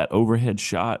that overhead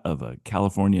shot of a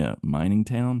California mining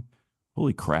town,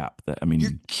 holy crap!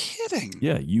 You're kidding.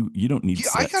 Yeah, you don't need.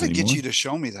 I gotta get you to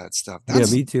show me that stuff. Yeah,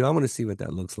 me too. I want to see what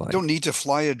that looks like. You don't need to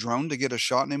fly a drone to get a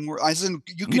shot anymore.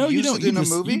 You could use it in a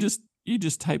movie. You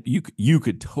just type. You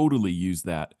could totally use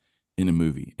that in a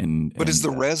movie. But is the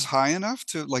res high enough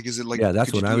to like? Is it like? Yeah,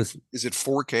 that's what I was. Is it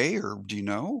 4K or do you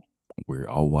know? We're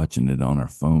all watching it on our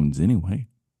phones anyway.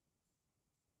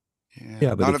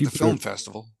 Yeah, but not at the film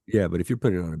festival. Yeah, but if you're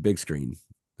putting it on a big screen,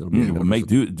 it'll be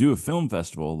do a film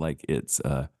festival like it's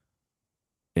a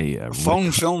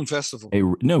phone film festival.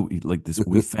 Like this.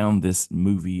 We found this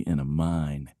movie in a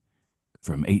mine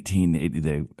from 1880,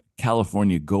 the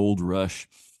California Gold Rush,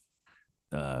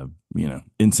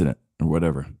 incident or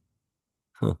whatever.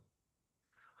 Huh.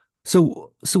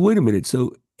 So wait a minute.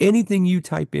 So anything you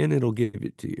type in, it'll give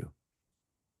it to you.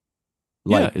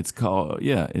 It's called.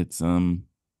 It's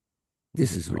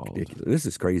This is ridiculous. This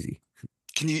is crazy.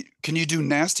 Can you do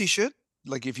nasty shit?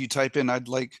 Like if you type in, I'd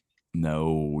like.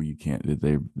 No, you can't.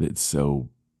 It's so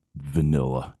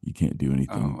vanilla. You can't do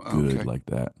anything good like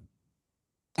that.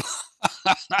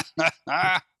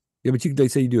 Yeah, but they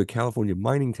say you do a California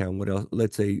mining town. What else?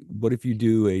 Let's say, what if you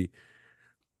do a,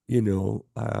 you know,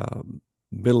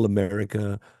 middle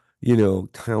America,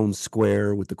 town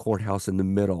square with the courthouse in the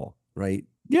middle, right?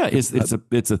 Yeah, it's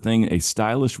a thing. A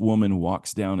stylish woman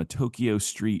walks down a Tokyo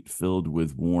street filled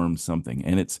with warm something,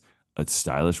 and it's a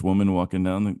stylish woman walking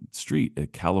down the street. A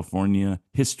California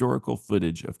historical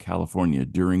footage of California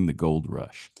during the gold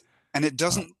rush. And it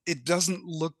Uh, doesn't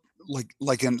look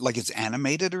like it's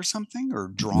animated or something or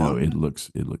no, drawn. it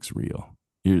looks real.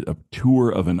 Here's a tour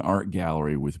of an art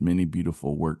gallery with many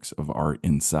beautiful works of art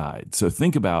inside. So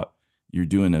think about you're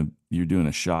doing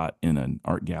a shot in an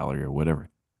art gallery or whatever.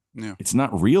 Yeah. It's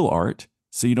not real art,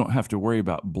 so you don't have to worry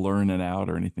about blurring it out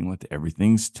or anything like that.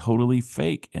 Everything's totally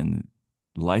fake and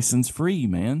license free,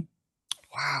 man.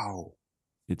 Wow.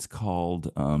 It's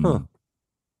called Huh.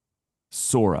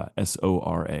 Sora,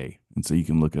 Sora. And so you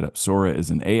can look it up. Sora is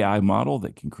an AI model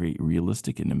that can create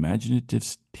realistic and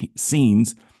imaginative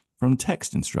scenes from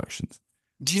text instructions.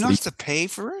 Do you So not have to pay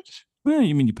for it? Well,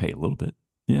 you mean you pay a little bit.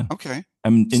 Yeah. Okay.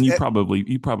 And you So,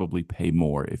 probably pay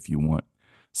more if you want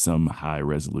some high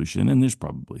resolution, and there's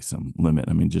probably some limit.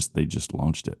 I mean, they just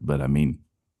launched it, but I mean,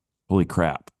 holy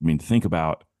crap! I mean, think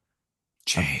about.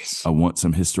 jeez. I want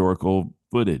some historical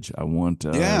footage. I want.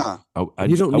 Yeah.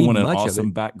 You don't I need want an much of awesome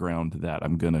it. background that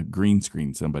I'm gonna green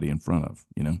screen somebody in front of.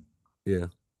 Yeah.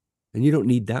 And you don't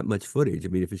need that much footage. I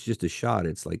mean, if it's just a shot,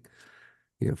 it's like,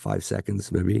 5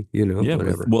 seconds maybe, Yeah.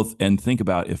 whatever. And think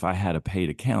about if I had a paid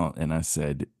account and I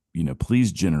said,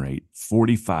 please generate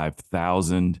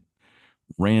 45,000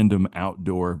 random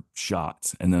outdoor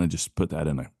shots, and then I just put that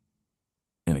in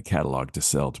a catalog to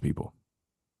sell to people.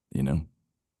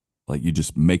 Like you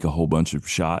just make a whole bunch of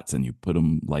shots and you put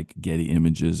them like Getty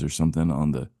Images or something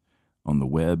on the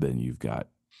web, and you've got.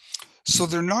 So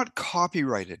they're not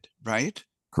copyrighted, right?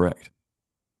 Correct.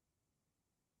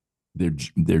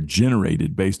 They're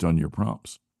generated based on your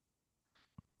prompts.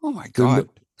 Oh my So, God.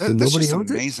 so That's nobody just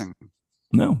owns it? amazing.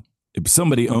 No, if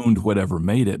somebody owned whatever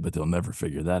made it, but they'll never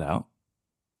figure that out.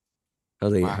 How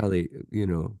they, Wow. how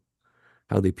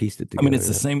they pieced it I together. mean,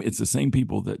 it's the same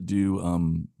people that do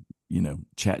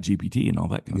Chat GPT and all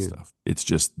that kind of Yeah. stuff. It's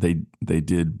just they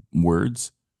did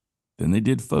words, then they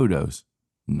did photos,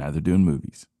 and now they're doing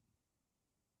movies.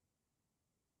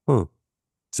 Huh.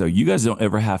 So you guys don't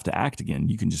ever have to act again.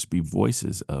 You can just be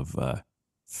voices of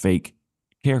fake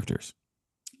characters.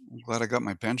 I'm glad I got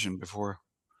my pension before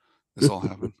this all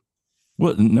happened.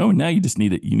 Well, no, now you just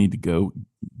need it. You need to go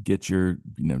get your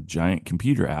giant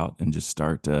computer out and just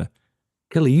start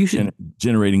Kelly, you should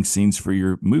generating scenes for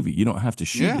your movie. You don't have to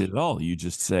shoot Yeah. it at all. You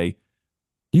just say,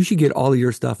 get all of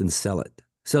your stuff and sell it.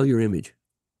 Sell your image.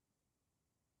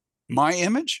 My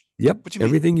image? Yep. What do you mean?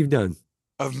 Everything you've done.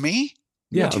 Of me?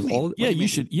 Yeah. What do you of mean? all- What do yeah, you you mean?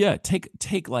 should. Yeah, take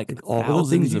like Like all the thousands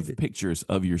things of you've- pictures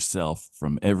of yourself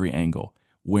from every angle,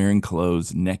 wearing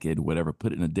clothes, naked, whatever.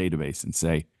 Put it in a database and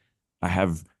say, I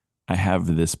have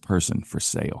this person for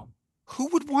sale. Who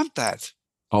would want that?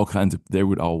 All kinds of. They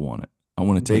would all want it. I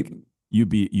want to take. You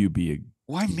be a.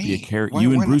 Why you'd me? Be a character. Why- You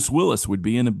why and not? Bruce Willis would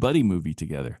be in a buddy movie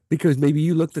together. Because maybe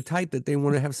you look the type that they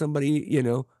want to have somebody, in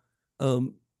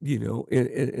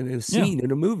a scene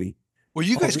in a movie. Well,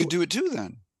 you Oh, guys could really? do it too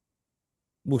then.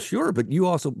 Well, sure, but you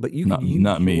Not could use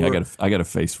not me. your- I got a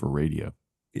face for radio.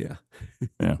 yeah.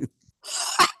 Yeah.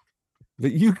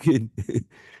 But you could,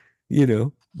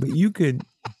 but you could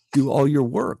do all your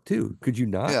work too. Could you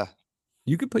not? Yeah.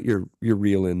 You could put your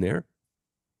reel in there.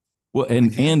 Well,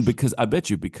 and guess. because I bet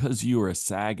you because you are a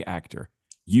SAG actor,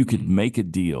 you could make a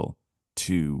deal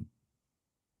to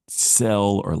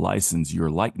sell or license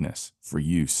your likeness for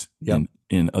use Yep.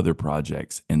 in other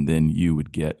projects, and then you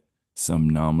would get some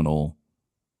nominal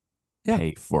Yeah.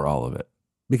 pay for all of it.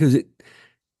 Because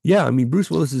I mean,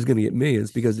 Bruce Willis is going to get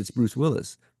millions because it's Bruce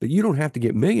Willis. But you don't have to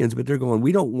get millions. But they're going,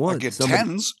 we don't I want get somebody.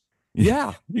 tens.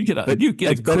 Yeah, You get But a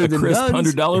that's better than crisp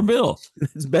nuns. $100 bill,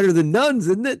 it's better than nuns,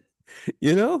 isn't it?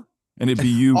 and it'd be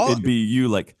you. All- It'd be you.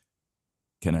 Like,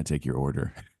 can I take your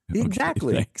order? Okay,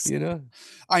 Exactly. thanks.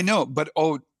 I know, but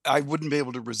I wouldn't be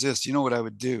able to resist. You know what I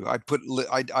would do?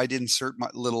 I'd insert my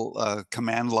little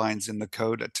command lines in the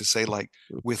code to say like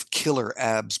with killer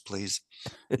abs, please.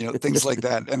 Things like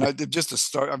that. And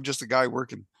I'm just a guy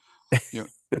working.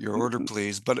 Your order,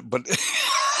 please. But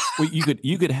Well,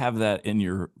 you could have that in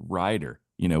your rider.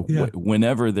 Yeah.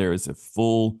 Whenever there is a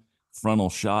full frontal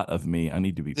shot of me, I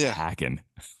need to be Yeah. packing.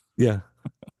 Yeah.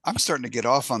 I'm starting to get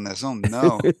off on this. Oh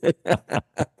no.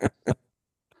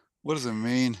 What does it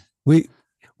mean?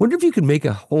 Wonder if you could make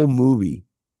a whole movie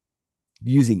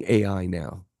using AI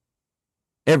now.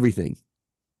 Everything.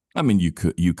 I mean, you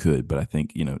could, but I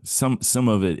think some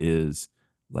of it is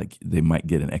like they might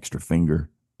get an extra finger.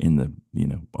 in the,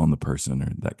 on the person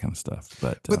or that kind of stuff.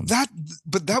 But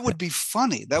that would be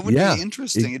funny. That would be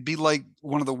interesting. It'd be like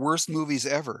one of the worst movies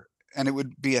ever, and it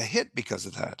would be a hit because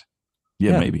of that.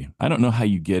 Yeah, maybe. I don't know how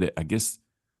you get it. I guess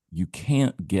you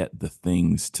can't get the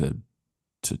things to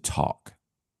talk,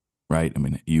 right? I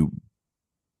mean,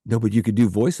 No, but you could do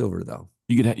voiceover though.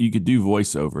 You could do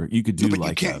voiceover. You could do but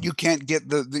like you can't get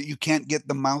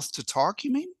the mouth to talk.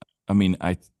 You mean? I mean,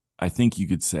 I think you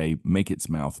could say make its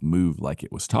mouth move like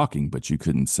it was talking, but you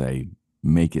couldn't say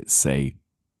make it say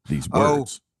these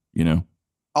words.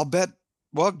 I'll bet.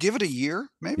 Well, give it a year,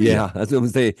 maybe. Yeah, that's what I'm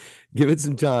saying. Give it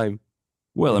some time.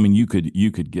 Well, I mean, you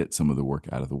could get some of the work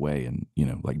out of the way, and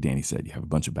like Danny said, you have a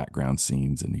bunch of background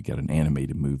scenes, and you got an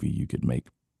animated movie. You could make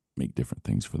different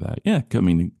things for that. Yeah, I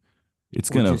mean, it's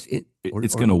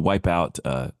gonna wipe out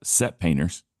set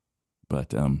painters,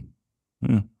 but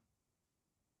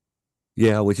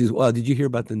yeah, which is did you hear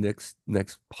about the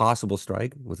next possible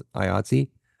strike with IATSE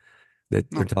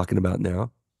that they're talking about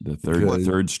now? The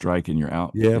third strike and you're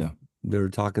out. Yeah. They're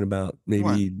talking about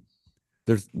maybe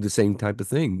there's the same type of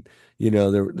thing. Their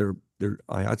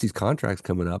IATSE's contract's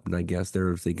coming up, and I guess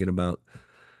they're thinking about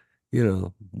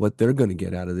what they're going to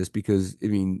get out of this, because I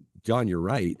mean, John, you're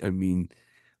right. I mean,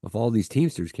 if all these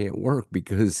Teamsters can't work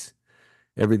because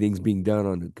everything's being done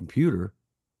on the computer,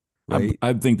 right?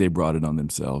 I think they brought it on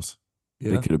themselves.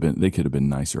 Yeah. They could have been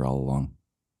nicer all along.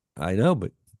 I know,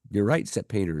 but you're right. Set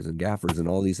painters and gaffers and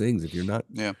all these things. If you're not,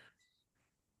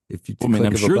 if you,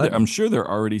 I'm sure they're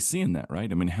already seeing that, right?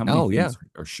 I mean, how many things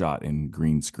are shot in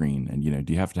green screen? And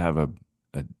do you have to have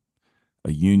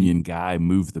a union guy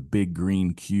move the big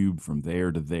green cube from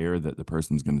there to there that the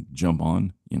person's going to jump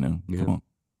on? Come on.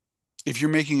 If you're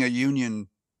making a union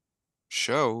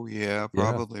show,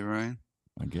 probably right.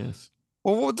 I guess.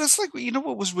 Well, that's like,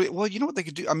 what they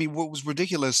could do. I mean, what was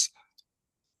ridiculous,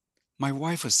 my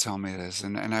wife was telling me this,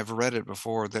 and I've read it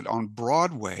before, that on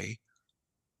Broadway,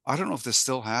 I don't know if this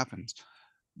still happens,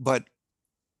 but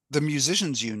the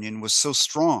musicians union was so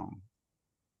strong,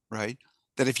 right,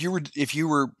 that if you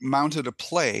were mounted a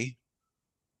play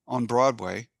on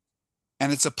Broadway,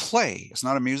 and it's a play, it's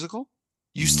not a musical,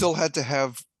 you still had to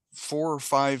have 4 or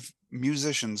 5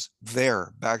 musicians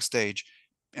there backstage,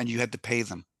 and you had to pay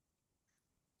them.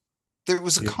 There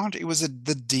was a contract. It was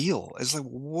the deal. It's like,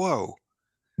 whoa,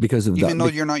 because of even though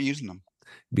you're not using them.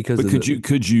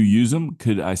 Could you use them?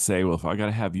 Could I say, well, if I got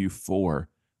to have you 4,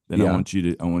 then I want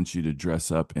you to dress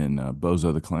up in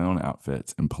Bozo the Clown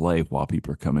outfits and play while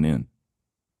people are coming in.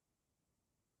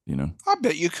 I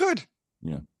bet you could.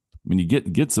 Yeah, I mean, you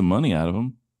get some money out of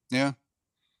them. Yeah.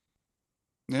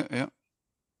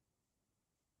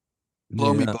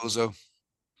 Blow me, Bozo.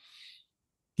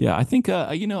 Yeah, I think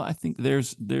I think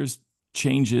there's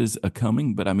changes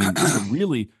coming, but I mean,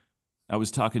 really, I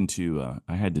was talking to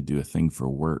I had to do a thing for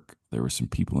work. There were some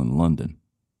people in London,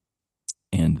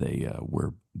 and they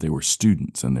were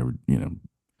students, and they were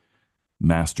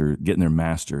getting their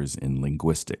masters in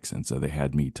linguistics, and so they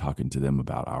had me talking to them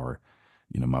about our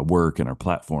my work and our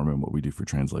platform and what we do for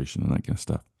translation and that kind of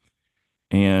stuff.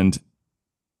 And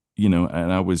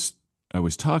and I was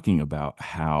talking about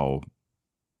how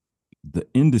the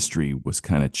industry was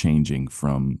kind of changing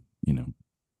from,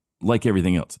 like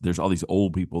everything else. There's all these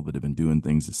old people that have been doing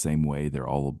things the same way. They're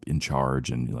all in charge,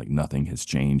 and like nothing has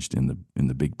changed in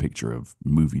the big picture of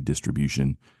movie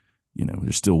distribution.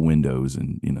 There's still windows,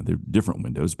 and they're different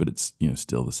windows, but it's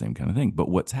still the same kind of thing. But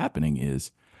what's happening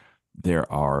is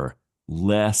there are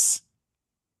less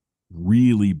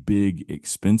really big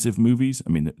expensive movies. I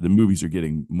mean, the movies are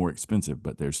getting more expensive,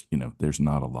 but there's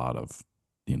not a lot of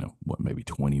maybe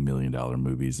 $20 million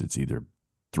movies. It's either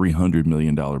 $300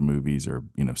 million movies or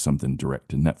something direct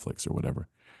to Netflix or whatever.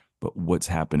 But what's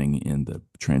happening in the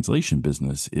translation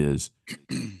business is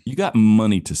you got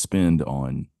money to spend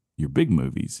on your big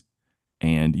movies,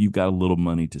 and you've got a little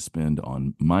money to spend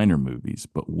on minor movies.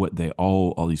 But what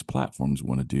all these platforms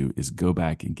want to do is go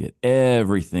back and get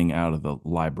everything out of the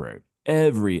library,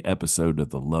 every episode of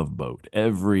The Love Boat,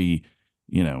 every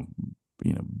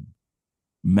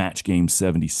Match Game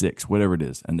 76, whatever it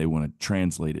is, and they want to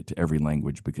translate it to every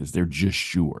language because they're just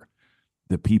sure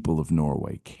the people of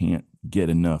Norway can't get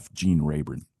enough Gene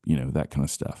Rayburn, that kind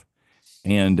of stuff.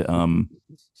 And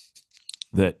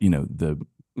that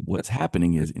what's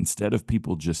happening is, instead of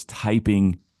people just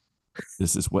typing,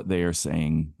 this is what they are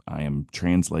saying, I am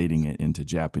translating it into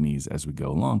Japanese as we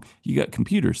go along, you got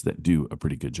computers that do a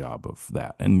pretty good job of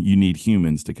that, and you need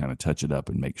humans to kind of touch it up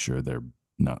and make sure they're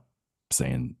not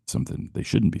saying something they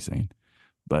shouldn't be saying.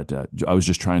 But I was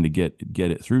just trying to get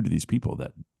it through to these people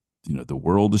that the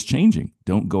world is changing.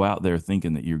 Don't go out there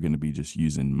thinking that you're going to be just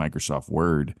using Microsoft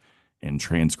Word and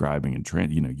transcribing and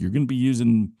you're going to be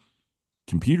using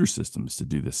computer systems to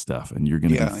do this stuff, and you're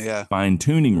going to be fine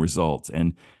tuning results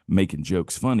and making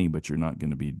jokes funny, but you're not going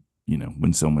to be,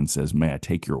 when someone says, "May I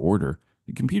take your order?"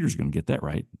 the computer's going to get that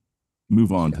right.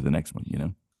 Move on to the next one,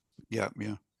 Yeah.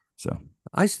 So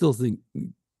I still think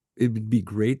it would be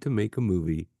great to make a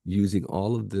movie using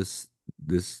all of this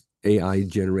AI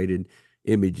generated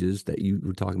images that you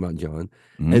were talking about, John,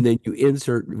 and then you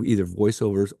insert either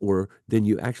voiceovers or then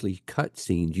you actually cut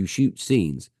scenes. You shoot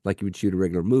scenes like you would shoot a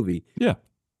regular movie. Yeah.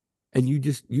 And you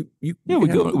just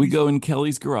we go in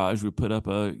Kelly's garage. We put up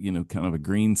a kind of a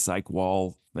green cyc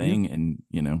wall thing, and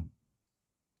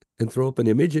and throw up an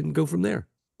image and go from there.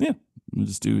 Yeah, we'll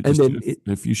just do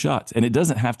a few shots, and it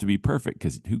doesn't have to be perfect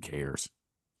because who cares,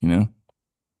 Yeah,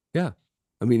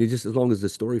 I mean, it just as long as the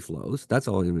story flows, that's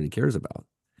all anybody cares about.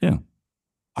 Yeah,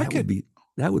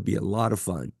 that would be a lot of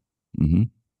fun. Mm-hmm.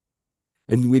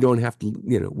 And we don't have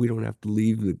to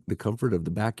leave the comfort of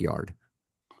the backyard.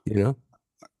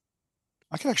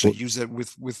 I could actually use that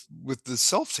with the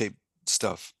self-tape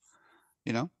stuff.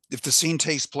 If the scene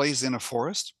takes place in a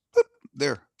forest, boop,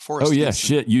 there, forest. Oh yeah,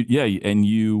 instant. shit. And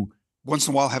you once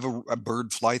in a while have a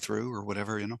bird fly through or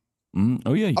whatever,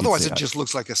 Oh yeah. Otherwise, it just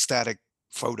looks like a static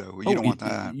photo. You don't want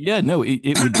that. Yeah, no,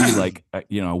 it would be like I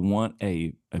want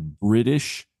a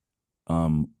British,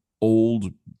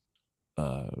 old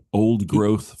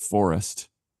growth forest.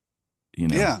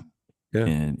 Yeah.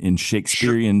 And in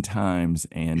Shakespearean times,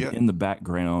 and in the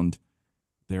background,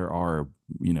 there are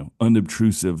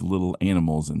unobtrusive little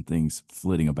animals and things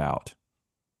flitting about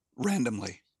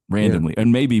randomly,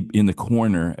 and maybe in the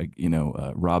corner,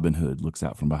 Robin Hood looks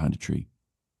out from behind a tree,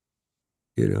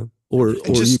 or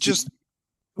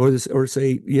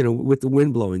say with the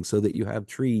wind blowing, so that you have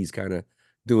trees kind of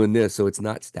doing this, so it's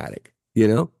not static.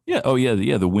 Yeah. Oh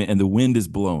yeah. The wind is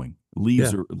blowing.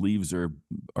 Leaves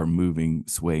are moving,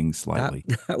 swaying slightly.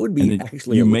 That would be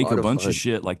actually you make a bunch of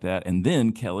shit like that, and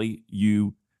then Kelly,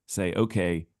 you say,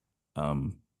 okay,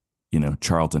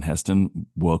 Charlton Heston,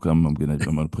 welcome. I'm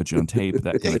gonna put you on tape.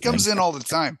 That he comes in all the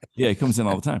time. Yeah, he comes in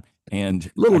all the time,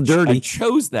 and dirty. I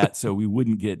chose that so we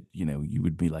wouldn't get you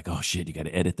would be like, oh shit, you got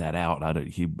to edit that out. That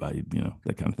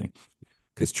kind of thing,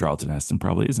 because Charlton Heston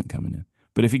probably isn't coming in.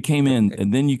 But if he came in,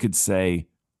 and then you could say,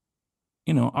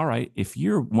 all right, if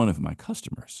you're one of my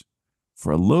customers,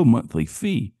 for a low monthly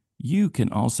fee, you can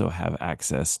also have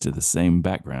access to the same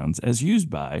backgrounds as used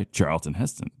by Charlton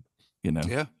Heston.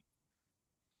 Yeah,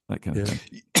 that kind of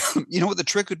thing. You know what the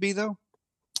trick would be, though?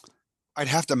 I'd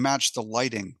have to match the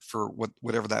lighting for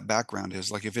whatever that background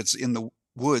is. Like if it's in the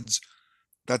woods,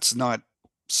 that's not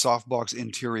softbox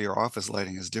interior office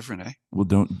lighting is different, eh? Well,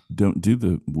 don't do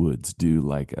the woods. Do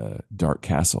like a dark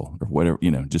castle or whatever.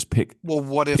 Just pick. Well,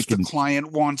 what if the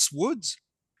client wants woods?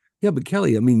 Yeah, but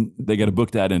Kelly, I mean, they got to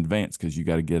book that in advance because you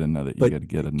got to get another. You got to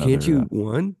get another. Can't you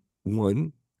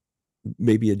one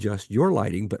maybe adjust your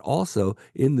lighting, but also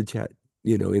in the chat,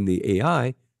 in the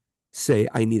AI, say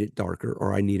I need it darker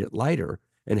or I need it lighter,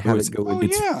 and have it go.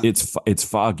 It's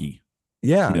foggy.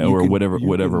 Yeah, or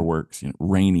whatever works.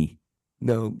 Rainy.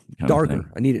 No,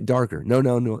 darker. I need it darker. No,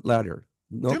 louder.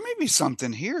 No. There may be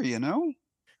something here,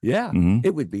 Yeah,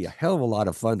 It would be a hell of a lot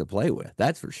of fun to play with.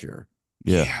 That's for sure.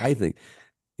 Yeah, I think.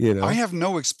 I have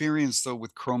no experience though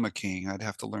with chroma keying. I'd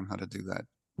have to learn how to do that.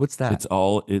 What's that? It's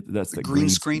all that's the green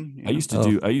screen. I used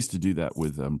to do that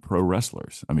with pro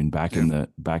wrestlers. I mean, back in the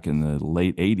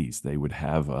late 80s, they would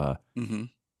have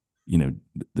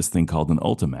this thing called an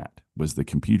Ultimat was the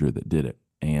computer that did it,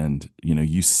 and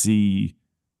you see.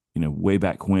 Way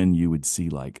back when you would see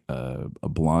like a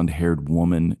blonde-haired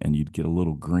woman, and you'd get a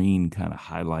little green kind of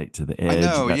highlight to the edge. I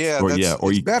know,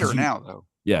 it's better now though.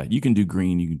 Yeah, you can do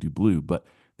green, you can do blue, but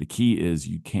the key is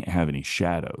you can't have any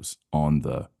shadows on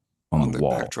the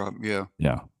wall backdrop.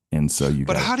 Yeah, and so you.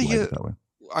 But how do you?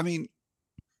 I mean,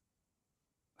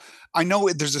 I know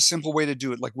there's a simple way to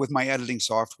do it, like with my editing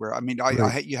software. I mean,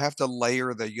 you have to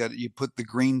layer that. You put the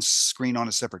green screen on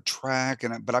a separate track,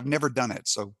 but I've never done it,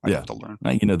 so I have to learn.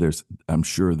 I'm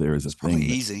sure there is a thing. Probably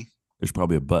easy. There's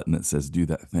probably a button that says "Do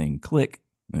that thing." Click,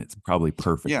 and it's probably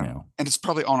perfect now. And it's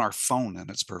probably on our phone, and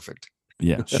it's perfect.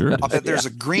 Yeah, sure. I bet there's a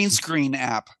green screen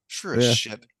app. Sure as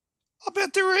shit. I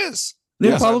bet there is.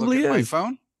 There probably is. My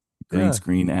phone. Green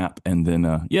screen app, and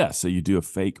then so you do a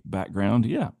fake background.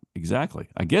 Yeah. Exactly.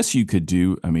 I guess you could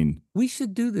do, we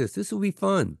should do this. This will be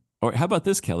fun. Or how about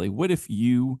this, Kelly? What if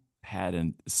you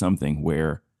had something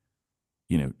where,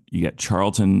 you got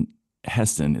Charlton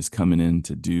Heston is coming in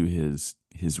to do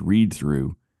his read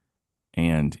through,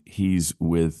 and he's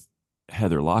with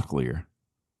Heather Locklear,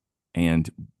 and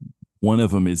one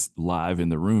of them is live in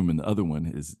the room and the other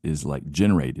one is like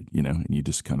generated, and you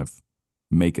just kind of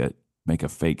make a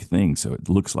fake thing so it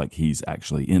looks like he's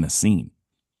actually in a scene.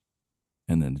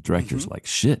 And then the director's like,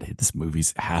 shit, this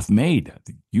movie's half made.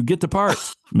 You get the part,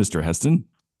 Mr. Heston.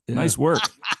 Yeah. Nice work.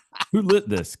 Who lit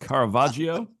this?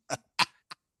 Caravaggio?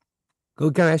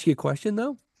 Can I ask you a question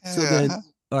though? So then,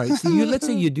 all right. So let's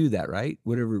say you do that, right?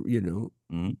 Whatever, you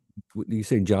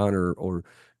say John or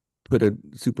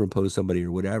superimpose somebody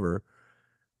or whatever.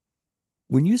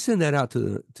 When you send that out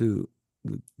to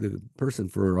the person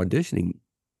for auditioning,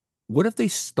 what if they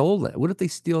stole that? What if they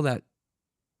steal that?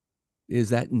 Is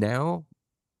that now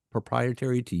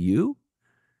proprietary to you?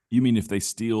 You mean if they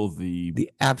steal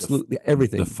the absolute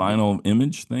everything, the final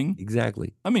image thing?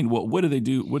 Exactly. I mean, what do they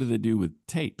do? What do they do with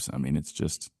tapes? I mean,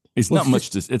 it's not much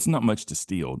to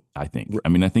steal. I think. I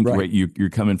mean, I think right. You're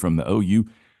coming from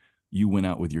you went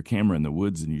out with your camera in the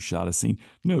woods and you shot a scene.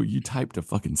 No, you typed a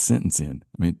fucking sentence in.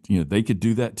 I mean, they could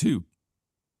do that too.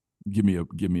 Give me a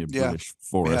British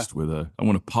forest with I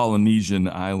want a Polynesian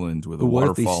island with a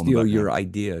waterfall. What if they steal your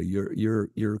idea,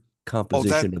 your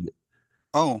composition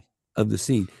of the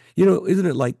scene? Isn't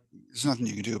it like there's nothing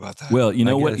you can do about that? Well, you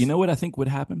know what I think would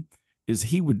happen is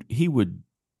he would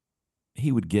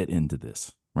get into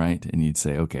this, right? And you'd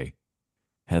say, okay,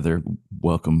 Heather,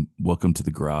 welcome to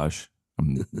the garage.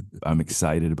 I'm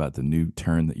excited about the new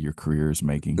turn that your career is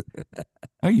making.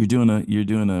 Oh, you're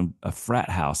doing a frat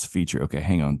house feature. Okay,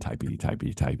 hang on,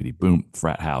 typey, boom,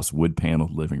 frat house, wood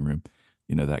paneled living room,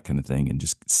 that kind of thing, and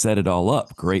just set it all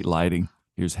up. Great lighting.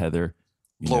 Here's Heather.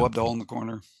 Blow up doll in the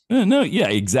corner. No, yeah,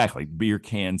 exactly. Beer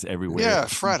cans everywhere. Yeah,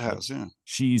 frat house. Yeah.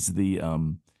 She's the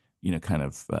kind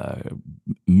of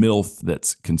MILF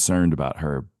that's concerned about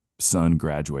her son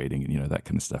graduating, and that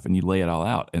kind of stuff. And you lay it all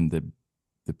out, and the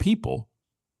people,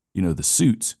 the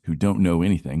suits who don't know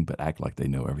anything but act like they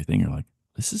know everything are like,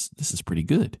 this is pretty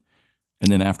good.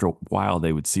 And then after a while,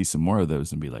 they would see some more of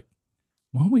those and be like,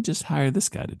 why don't we just hire this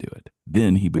guy to do it?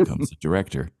 Then he becomes the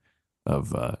director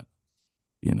of,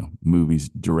 movies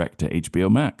direct to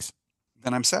HBO Max.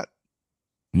 Then I'm set.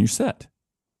 And you're set.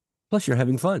 Plus you're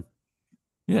having fun.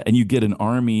 Yeah. And you get an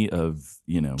army of,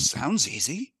 sounds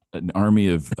easy. An army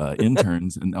of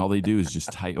interns, and all they do is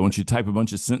just type. I want you to type a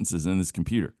bunch of sentences in this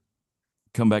computer.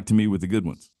 Come back to me with the good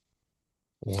ones.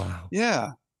 Wow.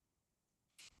 Yeah.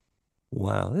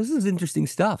 Wow. This is interesting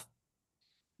stuff.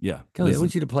 Yeah. Kelly, I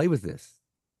want you to play with this.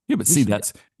 Yeah, but see,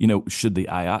 that's, should the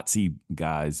IATSE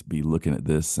guys be looking at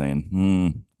this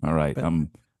saying, all right,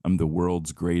 I'm the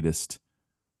world's greatest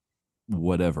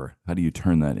whatever. How do you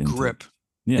turn that into grip?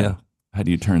 Yeah. How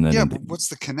do you turn that into? But what's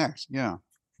the connect? Yeah.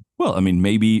 Well, I mean,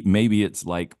 maybe it's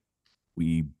like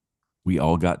we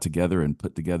all got together and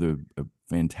put together a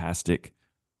fantastic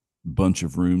bunch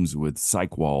of rooms with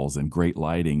psych walls and great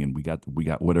lighting, and we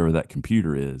got whatever that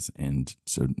computer is, and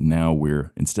so now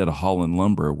we're, instead of hauling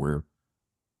lumber, we're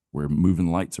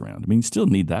moving lights around. I mean, you still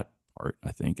need that part,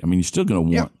 I think. I mean, you're still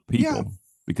going to want people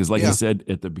because, like you said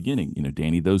at the beginning,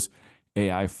 Danny, those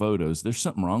AI photos, there's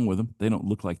something wrong with them. They don't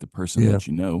look like the person that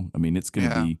you know. I mean, it's going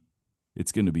to be.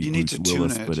 It's going to be Bruce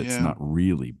Willis, but it's not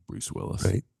really Bruce Willis.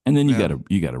 Right. And then you got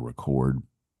to record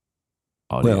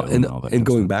audio and all that. And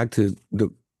going back to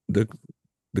the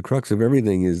crux of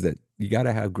everything is that you got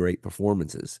to have great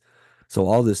performances. So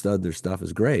all this other stuff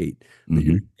is great, but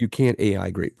you can't AI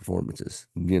great performances,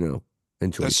 and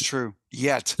choices. That's true.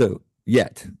 Yet.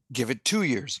 Give it 2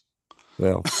 years.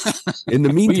 Well, in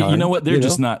the meantime, you know what? They're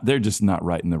just not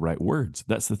writing the right words.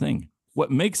 That's the thing.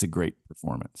 What makes a great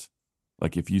performance?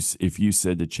 Like if you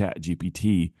said to Chat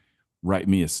GPT, write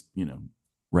me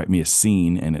a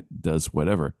scene, and it does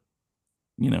whatever,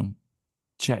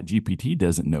 Chat GPT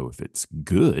doesn't know if it's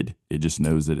good. It just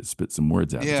knows that it spits some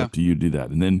words out. It's up to you to do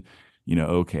that. And then,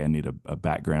 okay, I need a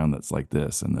background that's like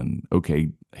this. And then,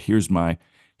 okay, here's my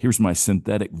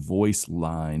synthetic voice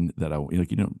line that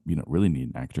you don't really need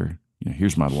an actor.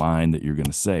 Here's my line that you're going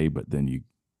to say, but then you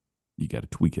got to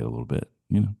tweak it a little bit.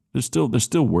 There's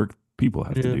still work people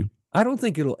have to do. I don't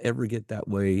think it'll ever get that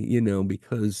way,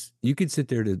 because you could sit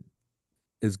there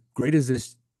as great as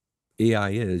this AI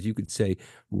is, you could say,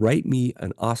 write me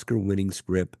an Oscar-winning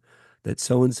script that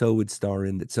so-and-so would star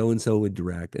in, that so-and-so would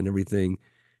direct and everything.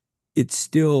 It's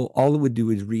still, all it would do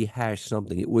is rehash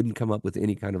something. It wouldn't come up with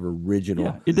any kind of original.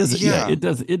 Yeah, it doesn't. Yeah, it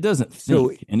doesn't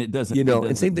think, and it doesn't.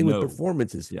 And same thing with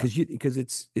performances, because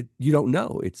you don't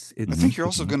know. It's. I think you're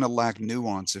also going to lack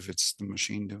nuance if it's the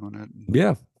machine doing it.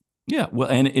 Yeah. Yeah. Well,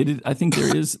 and I think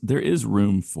there is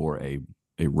room for a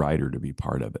writer to be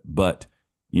part of it, but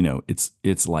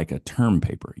it's like a term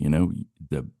paper.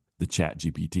 The Chat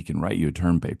GPT can write you a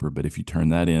term paper, but if you turn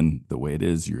that in the way it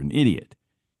is, you're an idiot.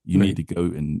 You need to go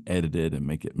and edit it and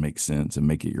make it make sense and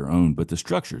make it your own. But the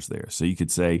structure's there. So you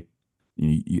could say,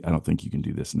 I don't think you can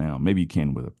do this now. Maybe you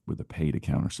can with a paid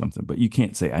account or something, but you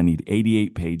can't say I need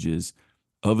 88 pages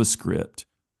of a script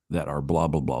that are blah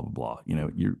blah blah blah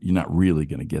blah. You're not really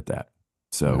going to get that.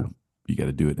 So you got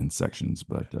to do it in sections.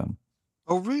 But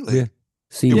oh, really? Yeah.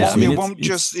 It Yeah, won't, I mean, it won't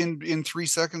just in 3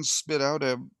 seconds spit out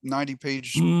a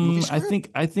 90-page movie script?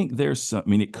 I think there's some. I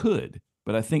mean, it could,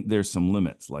 but I think there's some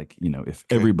limits. Like, if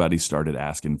Okay. everybody started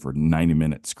asking for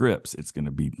 90-minute scripts, it's going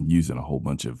to be using a whole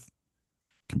bunch of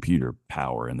computer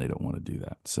power, and they don't want to do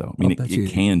that. So, I mean, it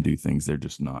can do things. They're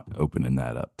just not opening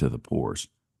that up to the pores.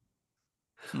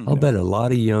 I'll bet a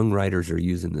lot of young writers are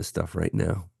using this stuff right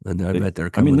now, and I bet they're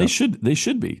coming. I mean, they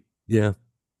should be. Yeah.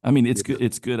 I mean, it's good.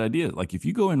 It's a good idea. Like if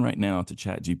you go in right now to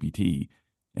ChatGPT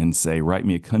and say, "Write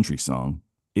me a country song,"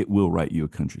 it will write you a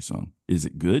country song. Is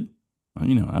it good? I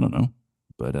don't know,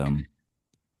 but it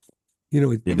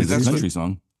is a country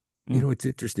song. Yeah. It's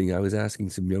interesting. I was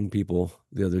asking some young people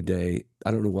the other day.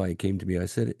 I don't know why it came to me. I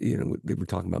said, they were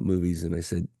talking about movies, and I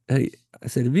said, "Hey,"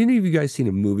 have any of you guys seen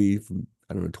a movie from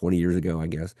 20 years ago? I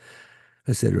guess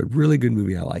I said a really good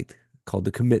movie I liked called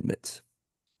The Commitments,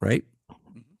 right?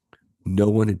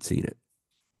 No one had seen it,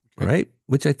 right?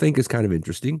 Which I think is kind of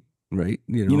interesting, right?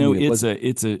 It's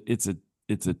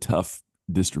a tough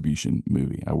distribution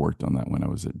movie. I worked on that when I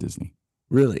was at Disney.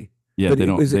 Really? Yeah, they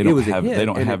don't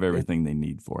have everything they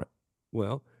need for it.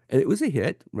 Well, and it was a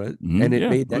hit, right? Mm-hmm. And it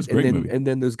made that. It was a great movie. And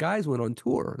then those guys went on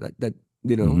tour. That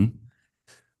Mm-hmm.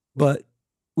 But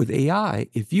with AI,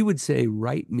 if you would say,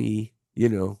 write me,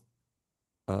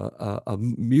 a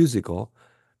musical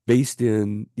based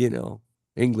in,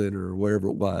 England or wherever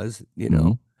it was,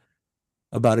 Mm-hmm.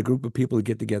 about a group of people who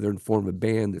get together and form a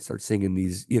band that starts singing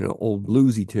these, old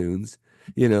bluesy tunes,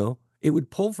 it would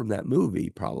pull from that movie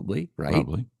probably, right?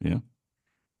 Probably, yeah.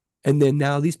 And then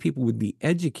now these people would be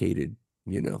educated,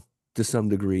 to some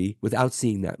degree without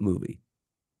seeing that movie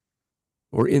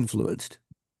or influenced,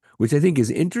 which I think is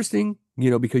interesting,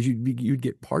 because you'd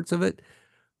get parts of it,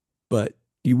 but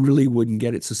you really wouldn't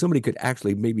get it. So somebody could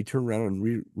actually maybe turn around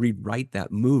and rewrite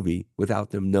that movie without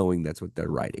them knowing that's what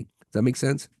they're writing. Does that make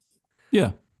sense?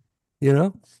 Yeah.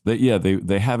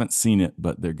 They haven't seen it,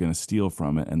 but they're going to steal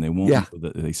from it, and they won't know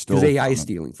that they stole. Because AI is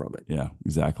stealing from it. Yeah,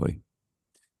 exactly.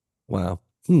 Wow.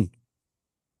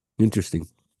 Interesting.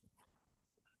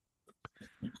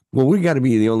 Well, we got to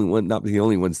be the only one, not the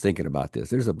only ones thinking about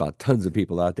this. There's about tons of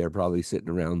people out there probably sitting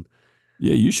around.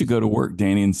 Yeah, you should go to work,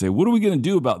 Danny, and say, "What are we going to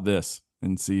do about this?"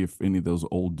 And see if any of those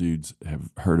old dudes have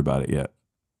heard about it yet.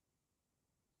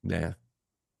 Nah,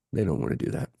 they don't want to do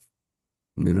that.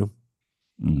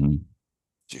 Mm-hmm.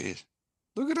 Jeez,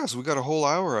 look at us. We got a whole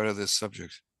hour out of this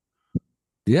subject.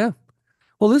 Yeah.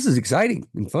 Well, this is exciting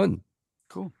and fun.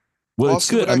 Cool. Well,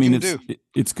 it's good. I mean,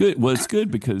 it's good. Well, it's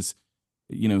good because,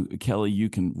 Kelly, you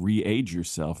can re-age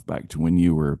yourself back to when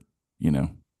you were, you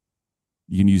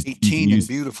can use 18 and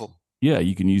beautiful. Yeah,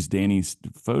 you can use Danny's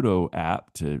photo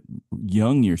app to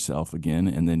young yourself again,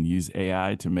 and then use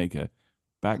AI to make a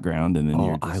background, and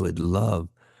then I would love.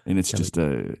 And it's just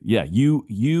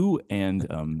you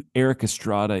and Eric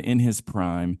Estrada in his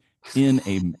prime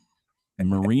in a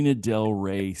Marina Del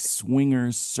Rey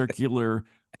swingers circular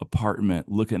apartment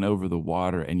looking over the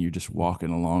water, and you're just walking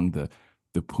along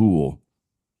the pool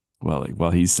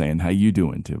while he's saying, "How you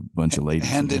doing?" to a bunch of ladies.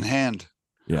 Hand in hand.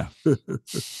 Yeah.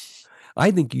 I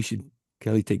think you should,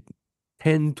 Kelly, take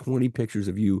 10, 20 pictures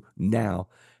of you now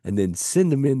and then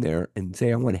send them in there and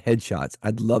say, "I want headshots."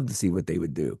 I'd love to see what they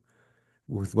would do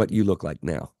with what you look like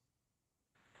now.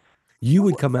 You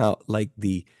would come out like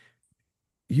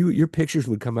your pictures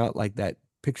would come out like that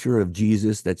picture of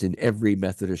Jesus that's in every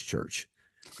Methodist church.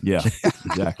 Yeah,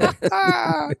 exactly.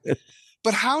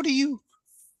 But how do you,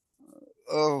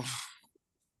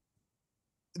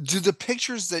 do the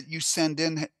pictures that you send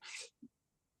in,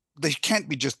 they can't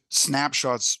be just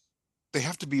snapshots. They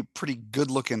have to be a pretty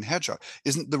good looking headshot.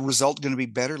 Isn't the result going to be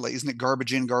better? Like, isn't it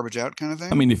garbage in, garbage out kind of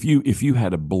thing? I mean, if you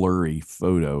had a blurry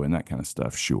photo and that kind of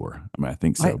stuff, sure. I mean, I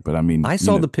think so. But I mean, I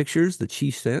saw the pictures that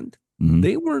she sent. Mm-hmm.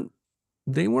 They weren't,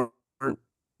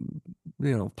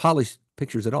 polished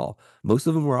pictures at all. Most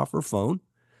of them were off her phone,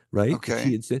 right? Okay.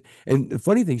 She had said, and the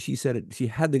funny thing, she said she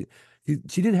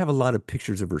didn't have a lot of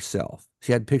pictures of herself.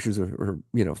 She had pictures of her,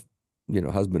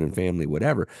 husband and family,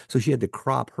 whatever. So she had to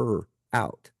crop her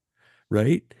out.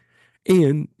 Right.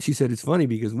 And she said, it's funny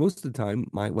because most of the time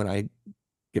when I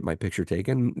get my picture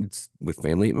taken, it's with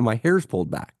family and my hair's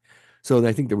pulled back. So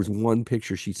I think there was one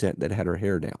picture she sent that had her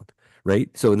hair down. Right.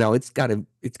 So now and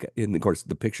of course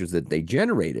the pictures that they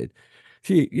generated,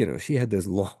 she had this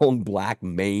long black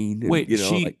mane. And, Wait,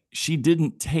 like, she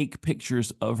didn't take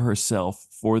pictures of herself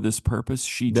for this purpose.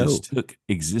 She just took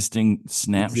existing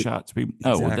snapshots.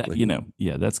 Oh, well, that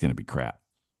exactly. that's going to be crap.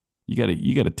 You got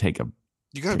to take a.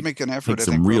 You got to make an effort. Take I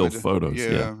some think real really photos.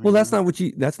 Yeah. Well, that's not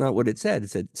what it said. It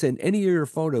said send any of your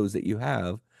photos that you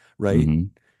have, right?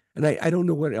 Mhm. And I don't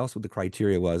know what else what the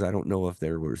criteria was. I don't know if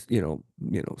there was,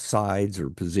 sides or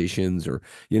positions or,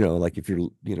 like if you're,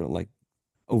 like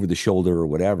over the shoulder or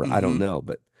whatever. I don't know.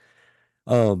 But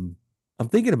I'm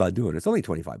thinking about doing it. It's only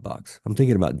 $25. I'm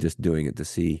thinking about just doing it to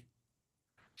see.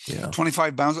 Yeah.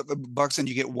 25 bucks and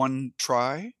you get one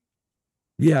try.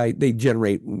 Yeah, they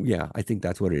generate. Yeah, I think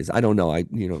that's what it is. I don't know.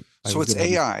 So it's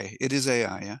AI. It is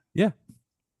AI. Yeah. Yeah.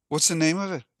 What's the name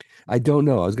of it? I don't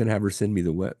know. I was gonna have her send me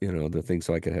the thing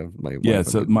so I could have my wife.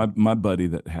 So my buddy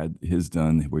that had his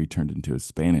done where he turned into a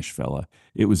Spanish fella,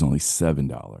 it was only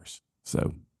 $7.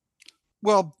 So,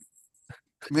 well,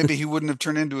 maybe he wouldn't have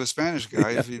turned into a Spanish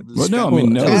guy if he. Well, no, I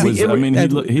mean, no, it was. I mean,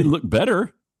 he looked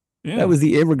better. Yeah. That was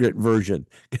the immigrant version.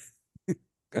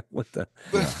 What the?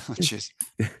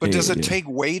 But does it take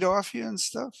weight off you and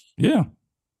stuff? Yeah.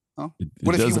 Oh.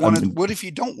 What if you wanted? What if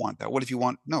you don't want that? What if you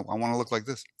want? No, I want to look like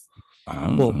this.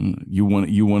 Well, you want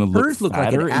to look. Hers looked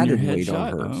like an added weight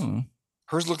on hers.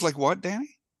 Hers looked like what,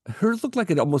 Danny? Hers looked like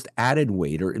it almost added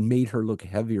weight, or it made her look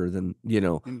heavier than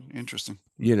Interesting.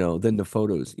 Than the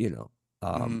photos.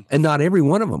 And not every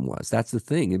one of them was. That's the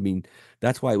thing. I mean,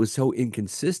 that's why it was so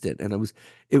inconsistent. And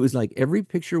it was like every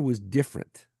picture was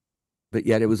different, but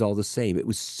yet it was all the same. It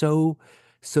was so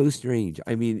strange.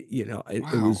 I mean,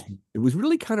 it was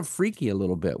really kind of freaky a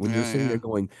little bit when you're sitting there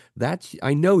going,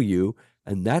 I know you,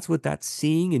 and that's what that's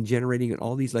seeing and generating, and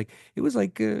all these, like, it was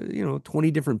like 20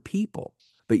 different people,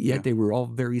 but yet they were all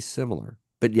very similar,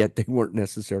 but yet they weren't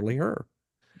necessarily her.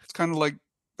 It's kind of like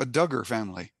a Duggar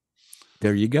family.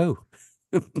 There you go.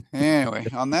 Anyway,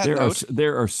 on that note,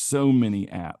 there are so many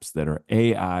apps that are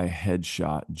AI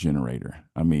headshot generator.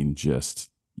 I mean, you just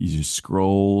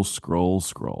scroll.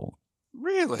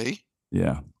 Really?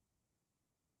 Yeah.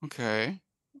 Okay.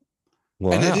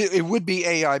 Wow. And it would be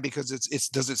AI because it's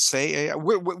does it say AI?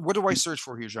 What do I search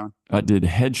for here, John? I did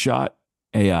headshot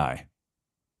AI,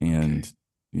 and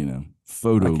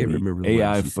photo. I can't remember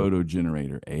AI photo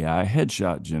generator, AI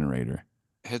headshot generator,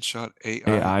 headshot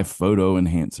AI photo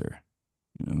enhancer,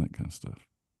 that kind of stuff.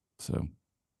 So,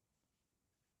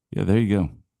 yeah, there you go.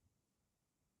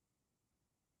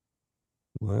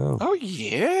 Wow. Oh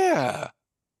yeah.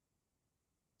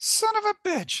 Son of a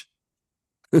bitch.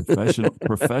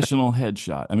 Professional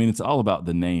headshot. I mean, it's all about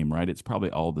the name, right? It's probably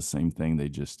all the same thing. They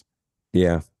just.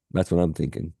 Yeah, that's what I'm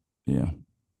thinking. Yeah.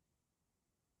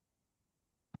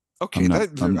 Okay.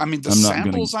 The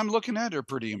samples I'm looking at are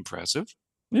pretty impressive.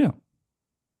 Yeah.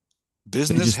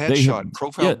 Business headshot,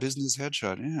 profile business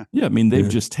headshot. Yeah. Yeah. I mean, they've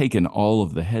just taken all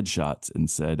of the headshots and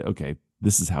said, okay,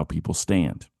 this is how people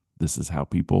stand. This is how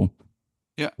people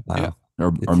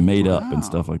are made up and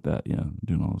stuff like that. Yeah.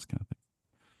 Doing all this kind of thing.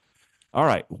 All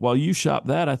right. While you shop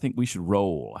that, I think we should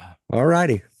roll. All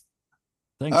righty.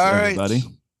 Thanks, everybody.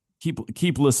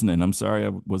 Keep listening. I'm sorry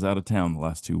I was out of town the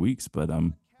last 2 weeks, but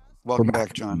welcome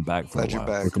back, John. I'm back for a while. You're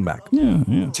back. Welcome back.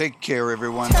 Yeah. Take care,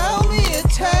 everyone. Tell me a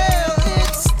tale.